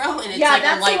Swisher, bro, and it's yeah, like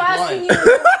that's a light the last blunt. thing you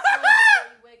remember before you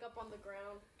wake up on the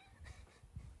ground.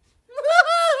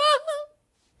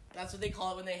 That's what they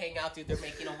call it when they hang out, dude. They're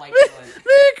making a white blunt.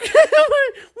 we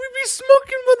be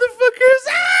smoking, motherfuckers.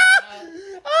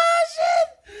 Oh shit!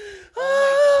 Oh my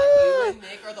god, you and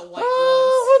Nick are the white the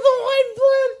white blood.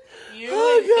 blunts. You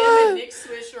Oh, and him God. and Nick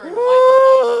Swisher are the white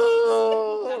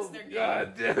Oh, blunts. That's their game.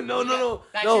 God damn! No.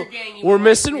 That's your gang. You We're want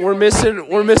missing. your We're white missing. We're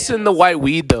bandanas. missing the white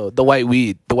weed though. The white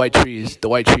weed. The white trees. The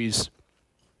white trees.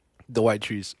 The white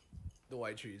trees. The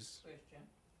white trees.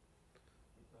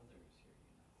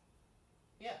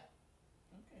 Yeah.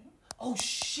 Oh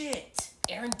shit!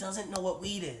 Aaron doesn't know what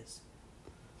weed is.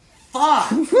 Fuck!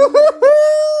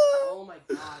 Oh my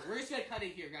god. We're just gonna cut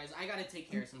it here, guys. I gotta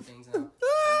take care of some things now.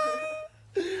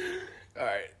 All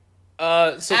right.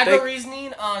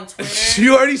 Agro-reasoning on Twitter.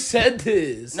 You already said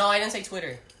this. No, I didn't say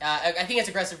Twitter. I think it's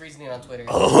aggressive reasoning on Twitter.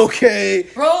 Okay.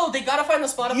 Bro, they gotta find the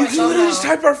Spotify You can literally just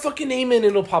type our fucking name in and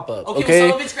it'll pop up. Okay?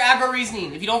 Well, some of it's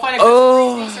aggro-reasoning. If you don't find aggressive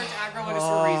reasoning, search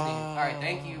agro-reasoning. Alright,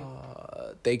 thank you.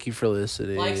 Thank you for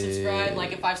listening. Like, subscribe,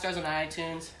 like it 5 stars on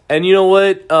iTunes. And you know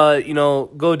what?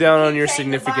 Go down on your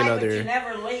significant other. You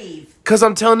never leave. Because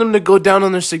I'm telling them to go down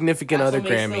on their significant other,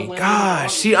 Grammy.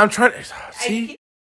 Gosh, see, I'm trying to... See?